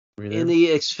 In the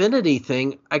Xfinity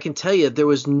thing, I can tell you there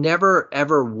was never,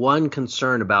 ever one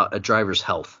concern about a driver's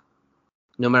health,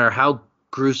 no matter how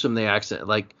gruesome the accident.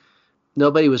 Like,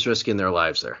 nobody was risking their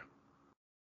lives there.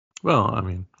 Well, I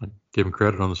mean, I give them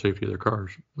credit on the safety of their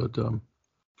cars, but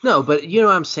no, but you know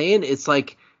what I'm saying? It's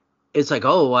like,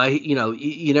 oh,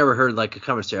 you never heard like a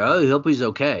comment say, oh, I hope he's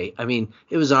okay. I mean,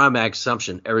 it was an automatic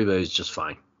assumption. Everybody's just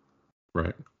fine.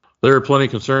 Right. They were plenty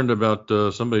concerned about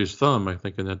somebody's thumb, I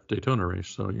think, in that Daytona race.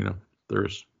 So, there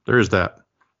is that.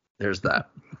 There's that.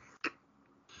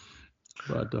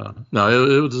 But no,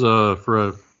 it was for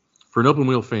an open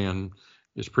wheel fan,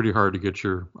 it's pretty hard to get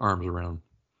your arms around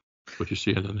what you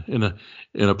see in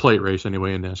a plate race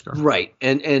anyway in NASCAR. Right.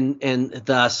 And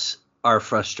thus our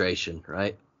frustration,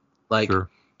 right? Like, sure.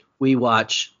 We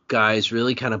watch guys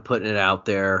really kind of putting it out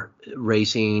there,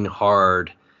 racing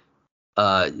hard,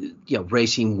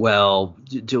 racing well,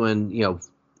 doing,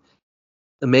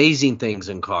 amazing things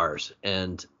in cars.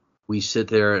 And we sit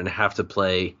there and have to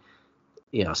play,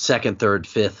 second, third,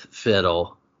 fifth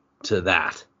fiddle to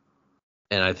that.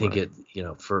 And I think it,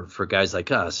 for guys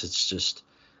like us, it's just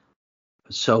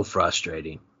so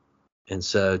frustrating. And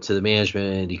so to the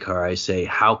management of IndyCar, I say,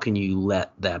 how can you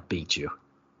let that beat you?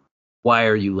 Why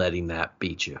are you letting that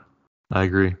beat you? I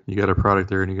agree. You got a product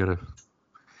there, and you got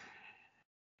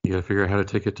to figure out how to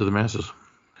take it to the masses.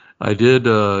 I did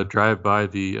drive by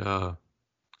the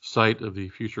site of the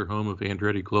future home of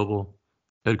Andretti Global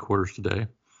headquarters today.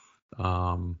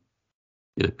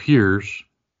 It appears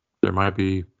there might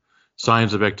be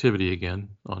signs of activity again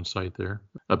on site there.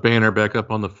 A banner back up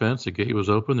on the fence. The gate was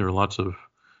open. There were lots of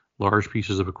large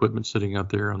pieces of equipment sitting out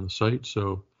there on the site.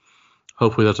 So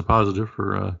hopefully that's a positive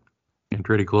for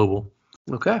Andretti Global.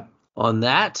 Okay. On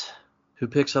that, who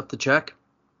picks up the check?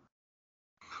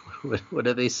 What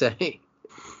do they say?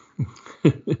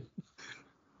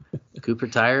 Cooper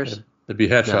Tires? It'd be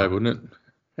Hatch Hive, wouldn't it?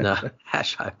 No,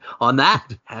 Hash Hive. On that,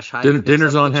 Hash Hive.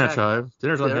 Dinner's on Hatch Hive.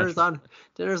 Dinner's on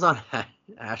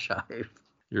Hash Hive.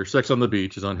 Your sex on the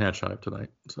beach is on Hatch Hive tonight.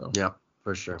 So yeah,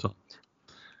 for sure.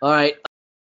 All right.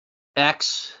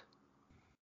 X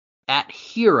at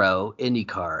Hiro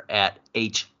Indycar at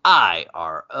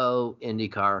HIRO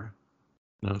Indycar.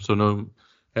 No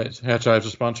Hatch Hive's a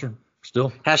sponsor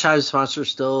still. Hash Hive's a sponsor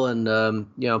still, and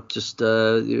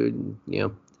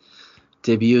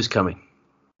debut's coming.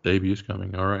 Debut's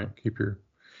coming. All right. Keep your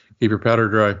powder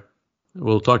dry.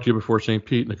 We'll talk to you before St.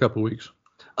 Pete in a couple weeks.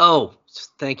 Oh,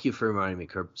 thank you for reminding me,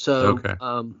 Curb. So, okay.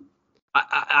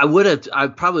 I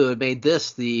probably would have made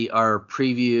this our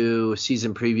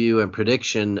season preview and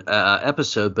prediction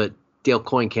episode, but Dale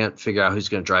Coyne can't figure out who's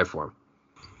going to drive for him.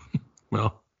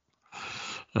 Well,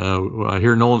 I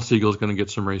hear Nolan Siegel's going to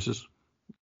get some races.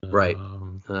 Right.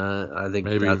 I think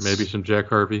maybe some Jack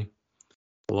Harvey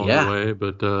along the way,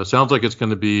 but sounds like it's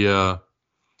going to be a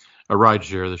ride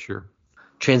share this year.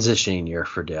 Transitioning year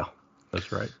for Dale.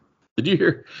 That's right. Did you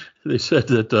hear? They said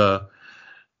that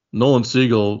Nolan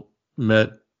Siegel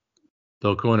met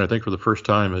Dale Coyne, I think, for the first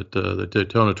time at the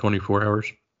Daytona 24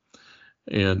 Hours,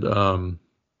 and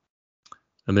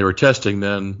they were testing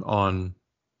then on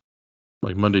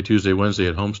like Monday, Tuesday, Wednesday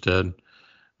at Homestead.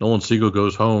 Nolan Siegel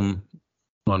goes home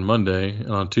on Monday,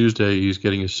 and on Tuesday he's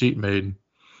getting his seat made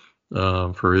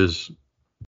for his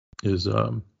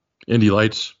Indy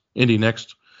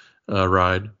Next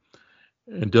ride.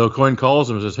 And Dale Coyne calls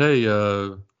him and says, "Hey,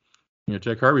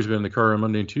 Jack Harvey's been in the car on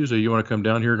Monday and Tuesday. You want to come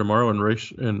down here tomorrow and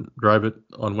race and drive it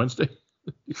on Wednesday?"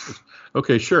 He says,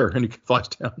 "Okay, sure." And he flies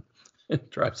down and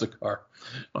drives the car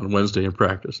on Wednesday in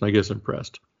practice. And I guess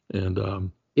impressed. And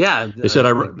they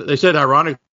said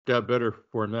ironically got better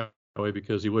for him that way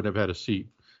because he wouldn't have had a seat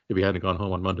if he hadn't gone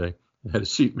home on Monday and had a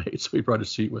seat made. So he brought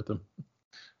his seat with him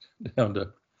down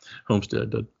to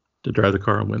Homestead to drive the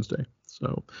car on Wednesday.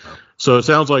 So it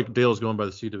sounds like Dale's going by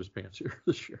the seat of his pants here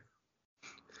this year.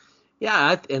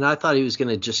 Yeah, and I thought he was going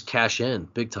to just cash in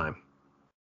big time.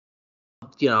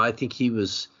 I think he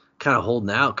was kind of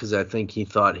holding out because I think he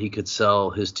thought he could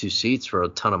sell his 2 seats for a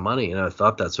ton of money, and I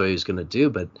thought that's what he was going to do,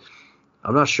 but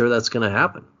I'm not sure that's going to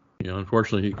happen.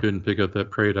 Unfortunately, he couldn't pick up that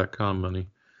Prey.com money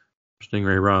for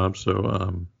Stingray Rob,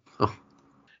 so got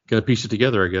to piece it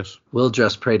together, I guess. We'll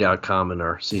address Prey.com in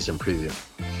our season preview.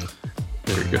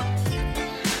 There you go.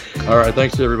 All right,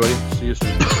 thanks to everybody. See you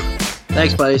soon.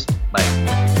 Thanks, buddies.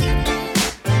 Bye.